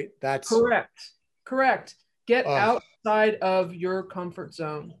 right? That's correct. Get outside of your comfort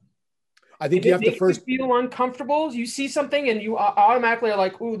zone. I think you have to first feel uncomfortable. You see something and you automatically are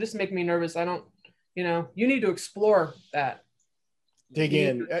like, "Ooh, this makes me nervous." I don't, you need to explore that. Dig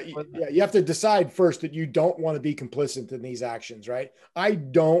in. You have to decide first that you don't want to be complicit in these actions, right? I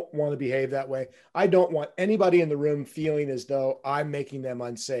don't want to behave that way. I don't want anybody in the room feeling as though I'm making them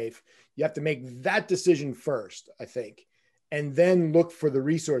unsafe. You have to make that decision first, I think, and then look for the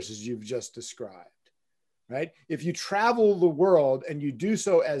resources you've just described, right? If you travel the world and you do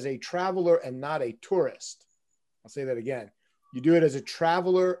so as a traveler and not a tourist, I'll say that again. You do it as a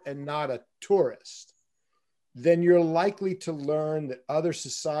traveler and not a tourist, then you're likely to learn that other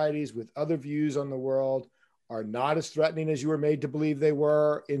societies with other views on the world are not as threatening as you were made to believe they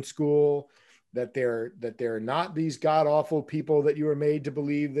were in school, that they're not these god-awful people that you were made to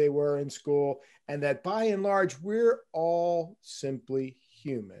believe they were in school, and that by and large, we're all simply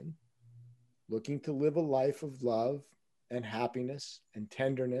human, looking to live a life of love and happiness and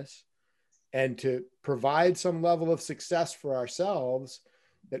tenderness, and to provide some level of success for ourselves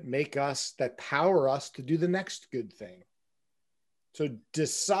that power us to do the next good thing. So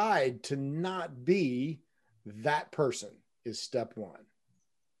decide to not be that person is step one.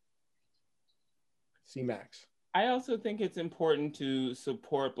 CMAX. I also think it's important to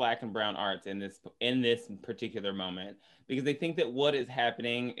support Black and Brown arts in this particular moment, because I think that what is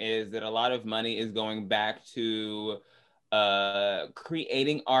happening is that a lot of money is going back to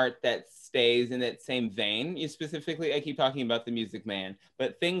creating art that stays in that same vein. Specifically, I keep talking about The Music Man,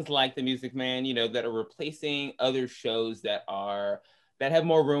 but things like The Music Man, that are replacing other shows that have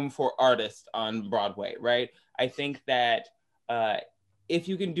more room for artists on Broadway, right? I think that if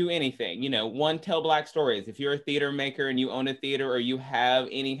you can do anything, one, tell Black stories. If you're a theater maker and you own a theater, or you have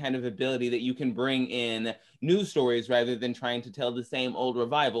any kind of ability that you can bring in new stories rather than trying to tell the same old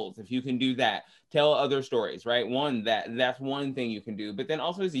revivals, if you can do that, tell other stories, right? That's one thing you can do. But then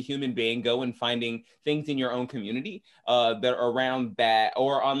also, as a human being, go and finding things in your own community that are around that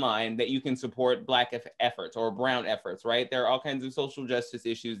or online that you can support Black efforts or Brown efforts, right? There are all kinds of social justice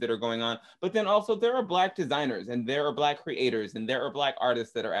issues that are going on. But then also there are Black designers, and there are Black creators, and there are Black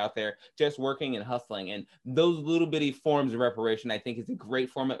artists that are out there just working and hustling. And those little bitty forms of reparation, I think, is a great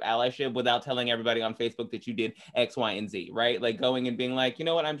form of allyship, without telling everybody on Facebook that you you did X, Y, and Z, right? Like going and being like, you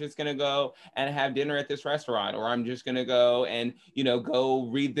know what, I'm just gonna go and have dinner at this restaurant, or I'm just gonna go and, you know, go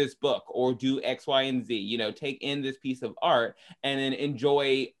read this book or do X, Y, and Z, you know, take in this piece of art and then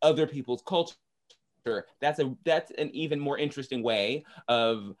enjoy other people's culture. That's an even more interesting way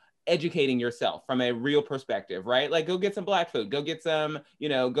of educating yourself from a real perspective, right? Like go get some Black food, go get some, you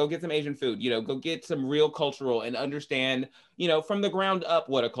know, go get some Asian food, you know, go get some real cultural and understand, you know, from the ground up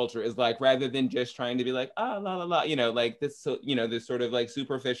what a culture is like, rather than just trying to be like, ah, la, la, la, you know, like this, you know, this sort of like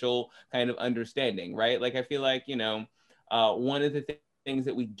superficial kind of understanding, right? Like I feel like, you know, one of the things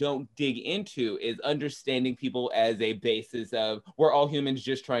that we don't dig into is understanding people as a basis of we're all humans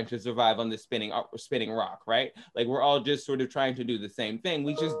just trying to survive on this spinning rock, right? Like we're all just sort of trying to do the same thing.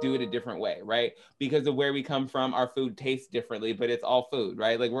 We just do it a different way, right? Because of where we come from, our food tastes differently, but it's all food,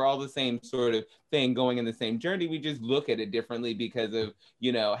 right? Like we're all the same sort of thing going in the same journey. We just look at it differently because of,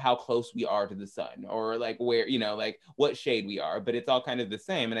 you know, how close we are to the sun, or like where, you know, like what shade we are, but it's all kind of the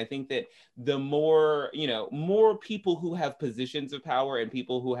same. And I think that the more, you know, more people who have positions of power and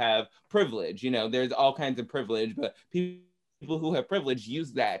people who have privilege, you know, there's all kinds of privilege, but people who have privilege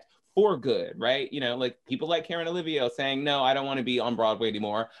use that for good, right? You know, like people like Karen Olivio saying, no, I don't want to be on Broadway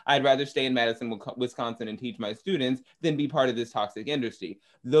anymore. I'd rather stay in Madison, Wisconsin and teach my students than be part of this toxic industry.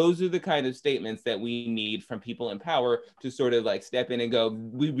 Those are the kind of statements that we need from people in power to sort of like step in and go,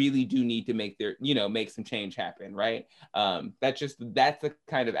 we really do need to make make some change happen, right? That's the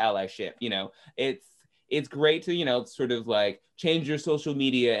kind of allyship, you know, it's great to, you know, sort of like change your social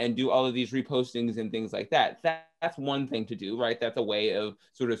media and do all of these repostings and things like that. That's one thing to do, right? That's a way of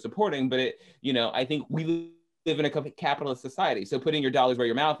sort of supporting, but it, you know, I think we live in a capitalist society. So putting your dollars where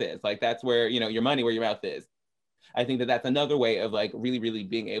your mouth is, like that's where, you know, your money where your mouth is. I think that that's another way of like really, really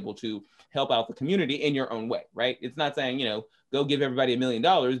being able to help out the community in your own way, right? It's not saying, you know, go give everybody $1 million,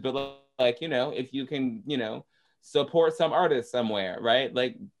 but like, you know, if you can, you know, support some artist somewhere, right?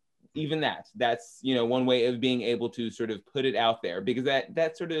 Like even that's, you know, one way of being able to sort of put it out there, because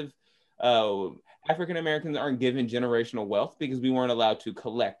that sort of African Americans aren't given generational wealth because we weren't allowed to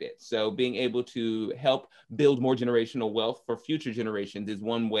collect it. So being able to help build more generational wealth for future generations is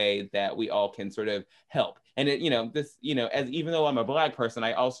one way that we all can sort of help. And it, you know, this, you know, as even though I'm a Black person,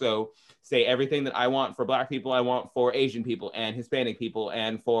 I also say everything that I want for Black people, I want for Asian people and Hispanic people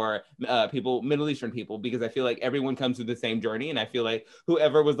and for people, Middle Eastern people, because I feel like everyone comes through the same journey. And I feel like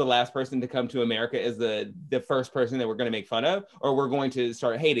whoever was the last person to come to America is the first person that we're going to make fun of or we're going to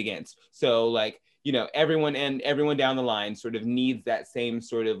start hate against. So like, you know, everyone down the line sort of needs that same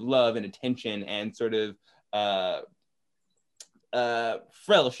sort of love and attention and sort of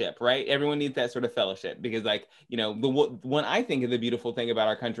fellowship, right? Everyone needs that sort of fellowship because, like, you know, when I think of the beautiful thing about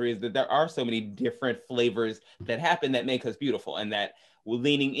our country is that there are so many different flavors that happen that make us beautiful, and that we're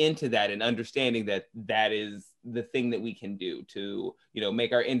leaning into that and understanding that that is the thing that we can do to, you know,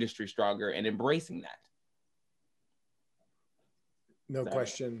 make our industry stronger and embracing that. No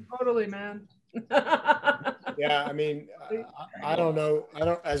question. Totally, man. Yeah, I mean, I don't know. I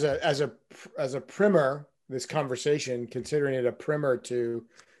don't as a primer, this conversation, considering it a primer to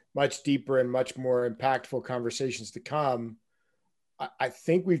much deeper and much more impactful conversations to come. I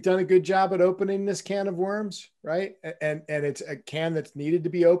think we've done a good job at opening this can of worms, right? And it's a can that's needed to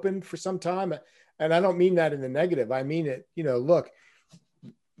be opened for some time. And I don't mean that in the negative. I mean it, you know, look,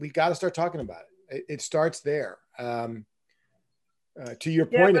 we've got to start talking about it. It starts there. To your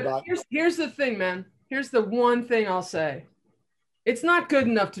point about here's the thing, man. Here's the one thing I'll say. It's not good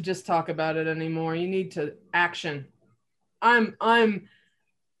enough to just talk about it anymore. You need to action. I'm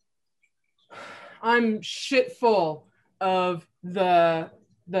shit full of the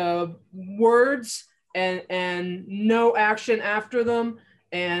words and no action after them,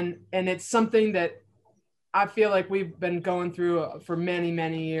 and it's something that I feel like we've been going through for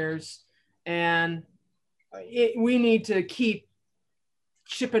many years, and we need to keep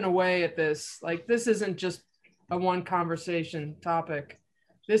chipping away at this. Like, this isn't just a one conversation topic.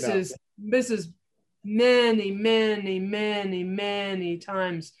 This is many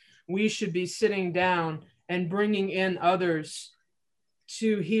times we should be sitting down and bringing in others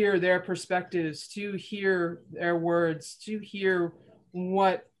to hear their perspectives, to hear their words, to hear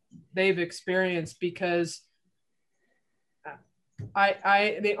what they've experienced, because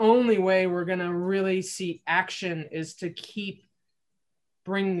the only way we're going to really see action is to keep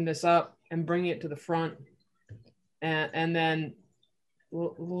bringing this up and bring it to the front, and then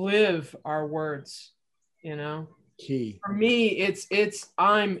live our words, you know. Key. For me, it's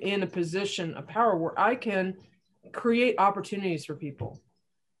I'm in a position of power where I can create opportunities for people,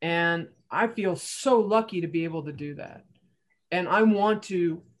 and I feel so lucky to be able to do that. And I want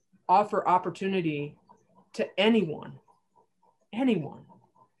to offer opportunity to anyone.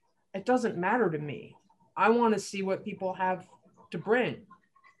 It doesn't matter to me. I want to see what people have to bring,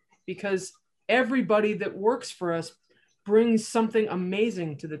 because everybody that works for us brings something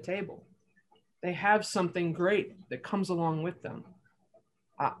amazing to the table. They have something great that comes along with them.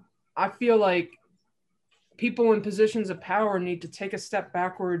 I feel like people in positions of power need to take a step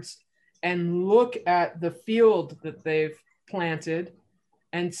backwards and look at the field that they've planted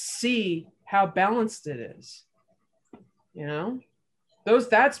and see how balanced it is. You know,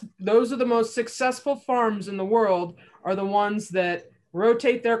 those are the most successful farms in the world, are the ones that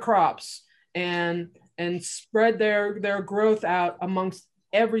rotate their crops and spread their growth out amongst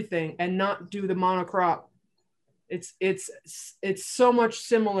everything and not do the monocrop. It's so much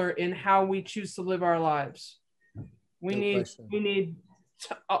similar in how we choose to live our lives. We need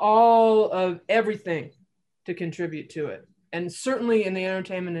all of everything to contribute to it. And certainly in the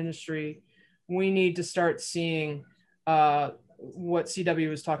entertainment industry, we need to start seeing what CW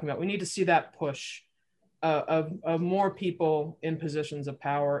was talking about. We need to see that push of more people in positions of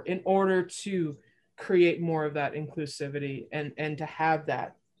power in order to create more of that inclusivity and to have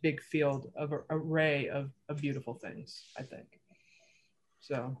that big field of array of beautiful things, I think.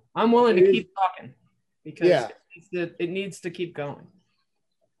 So I'm willing to keep talking, because it needs to keep going.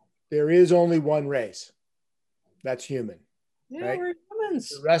 There is only one race. That's human. Yeah, right? we're humans.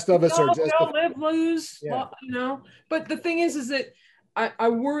 The rest of us are just... We all live, lose, you know. But the thing is that I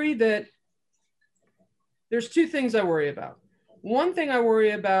worry that there's two things I worry about. One thing I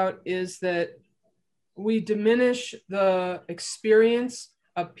worry about is that we diminish the experience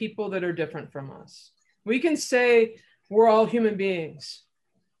of people that are different from us. We can say we're all human beings,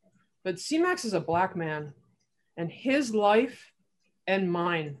 but C-Max is a Black man, and his life and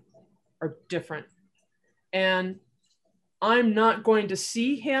mine are different. And I'm not going to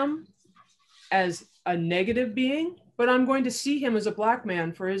see him as a negative being, but I'm going to see him as a Black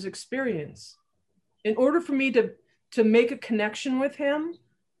man for his experience. In order for me to make a connection with him,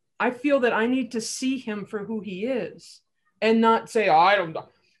 I feel that I need to see him for who he is and not say, oh,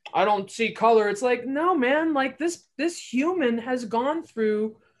 I don't see color. It's like, no, man, like this human has gone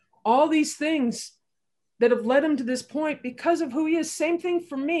through all these things that have led him to this point because of who he is. Same thing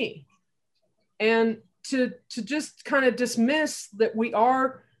for me. And to just kind of dismiss that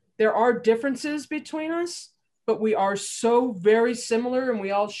there are differences between us, but we are so very similar and we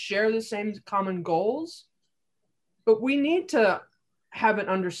all share the same common goals. But we need to have an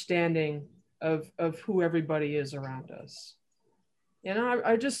understanding of who everybody is around us. You know,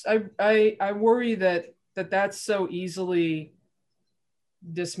 I worry that that's so easily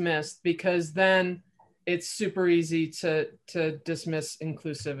dismissed, because then it's super easy to dismiss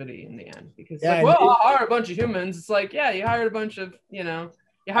inclusivity in the end, because I hired a bunch of humans. It's like, yeah, you hired a bunch of, you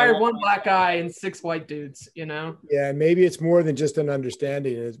hired one Black guy and 6 white dudes, Yeah, maybe it's more than just an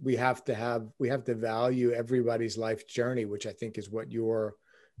understanding. We have to value everybody's life journey, which I think is what you're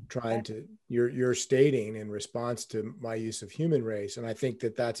stating in response to my use of human race. And I think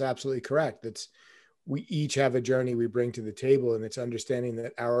that that's absolutely correct. We each have a journey we bring to the table, and it's understanding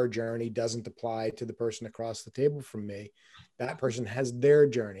that our journey doesn't apply to the person across the table from me. That person has their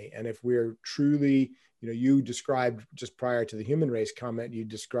journey. And if we're truly, you described just prior to the human race comment, you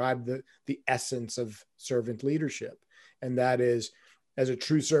described the essence of servant leadership. And that is, as a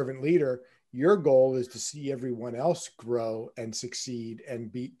true servant leader, your goal is to see everyone else grow and succeed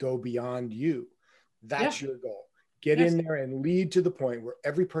and go beyond you. That's your goal. Get in there and lead to the point where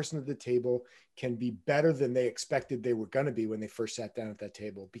every person at the table can be better than they expected they were going to be when they first sat down at that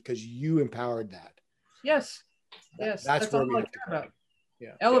table, because you empowered that. Yes. That's all I care about.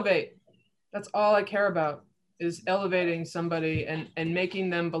 Yeah. Elevate. That's all I care about, is elevating somebody and making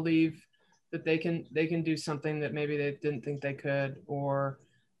them believe that they can do something that maybe they didn't think they could. Or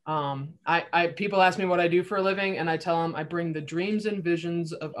people ask me what I do for a living, and I tell them I bring the dreams and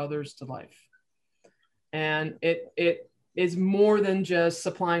visions of others to life. And it is more than just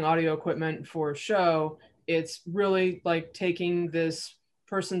supplying audio equipment for a show. It's really like taking this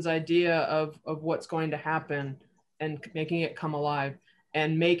person's idea of what's going to happen and making it come alive,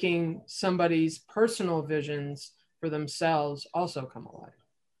 and making somebody's personal visions for themselves also come alive.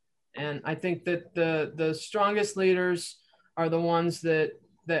 And I think that the strongest leaders are the ones that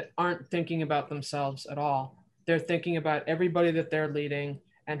aren't thinking about themselves at all. They're thinking about everybody that they're leading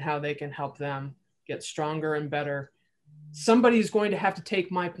and how they can help them get stronger and better. Somebody's going to have to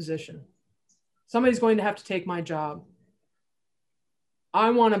take my position. Somebody's going to have to take my job.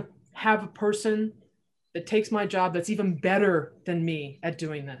 I want to have a person that takes my job that's even better than me at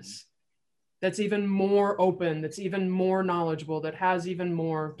doing this, that's even more open, that's even more knowledgeable, that has even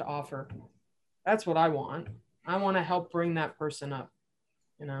more to offer. That's what I want. I want to help bring that person up,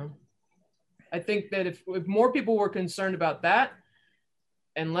 I think that if more people were concerned about that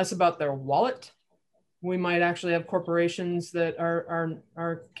and less about their wallet, we might actually have corporations that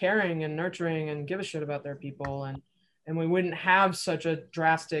are caring and nurturing and give a shit about their people, and we wouldn't have such a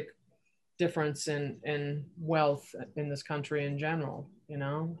drastic difference in wealth in this country in general.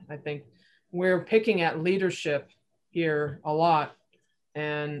 I think we're picking at leadership here a lot,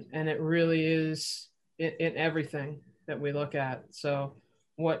 and it really is in everything that we look at. So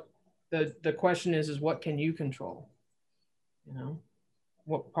what the question is what can you control?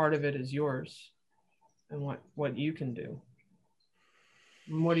 What part of it is yours, and what you can do,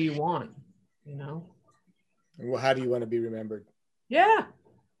 and what do you want? And well, how do you want to be remembered? Yeah,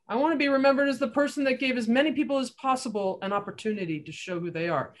 I want to be remembered as the person that gave as many people as possible an opportunity to show who they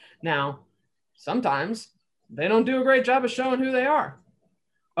are. Now, sometimes they don't do a great job of showing who they are.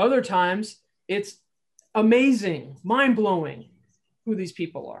 Other times it's amazing, mind-blowing who these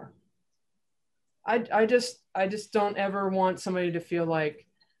people are. I just don't ever want somebody to feel like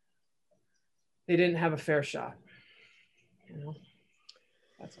they didn't have a fair shot.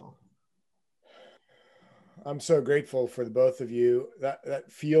 That's all. I'm so grateful for the both of you.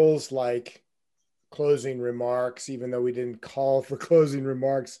 That feels like closing remarks, even though we didn't call for closing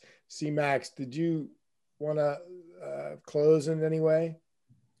remarks. C-Max, did you want to close in any way?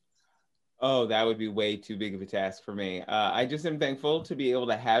 Oh, that would be way too big of a task for me. I just am thankful to be able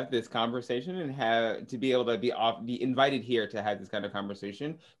to have this conversation and to be able to be invited here to have this kind of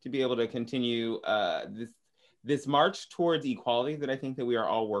conversation, to be able to continue this march towards equality that I think that we are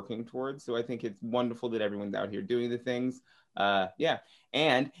all working towards. So I think it's wonderful that everyone's out here doing the things. Yeah.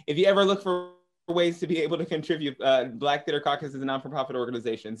 And if you ever look for ways to be able to contribute, Black Theater Caucus is a non-for-profit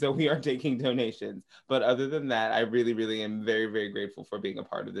organization, so we are taking donations. But other than that, I really, really am very, very grateful for being a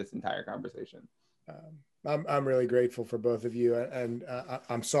part of this entire conversation. I'm really grateful for both of you, and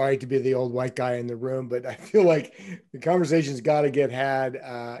I'm sorry to be the old white guy in the room, but I feel like the conversation's got to get had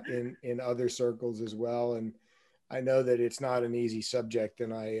in other circles as well. And I know that it's not an easy subject,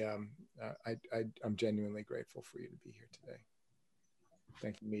 and I'm genuinely grateful for you to be here today.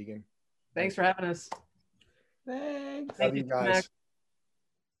 Thank you, Megan. Thanks for having us. Thanks. Love you guys.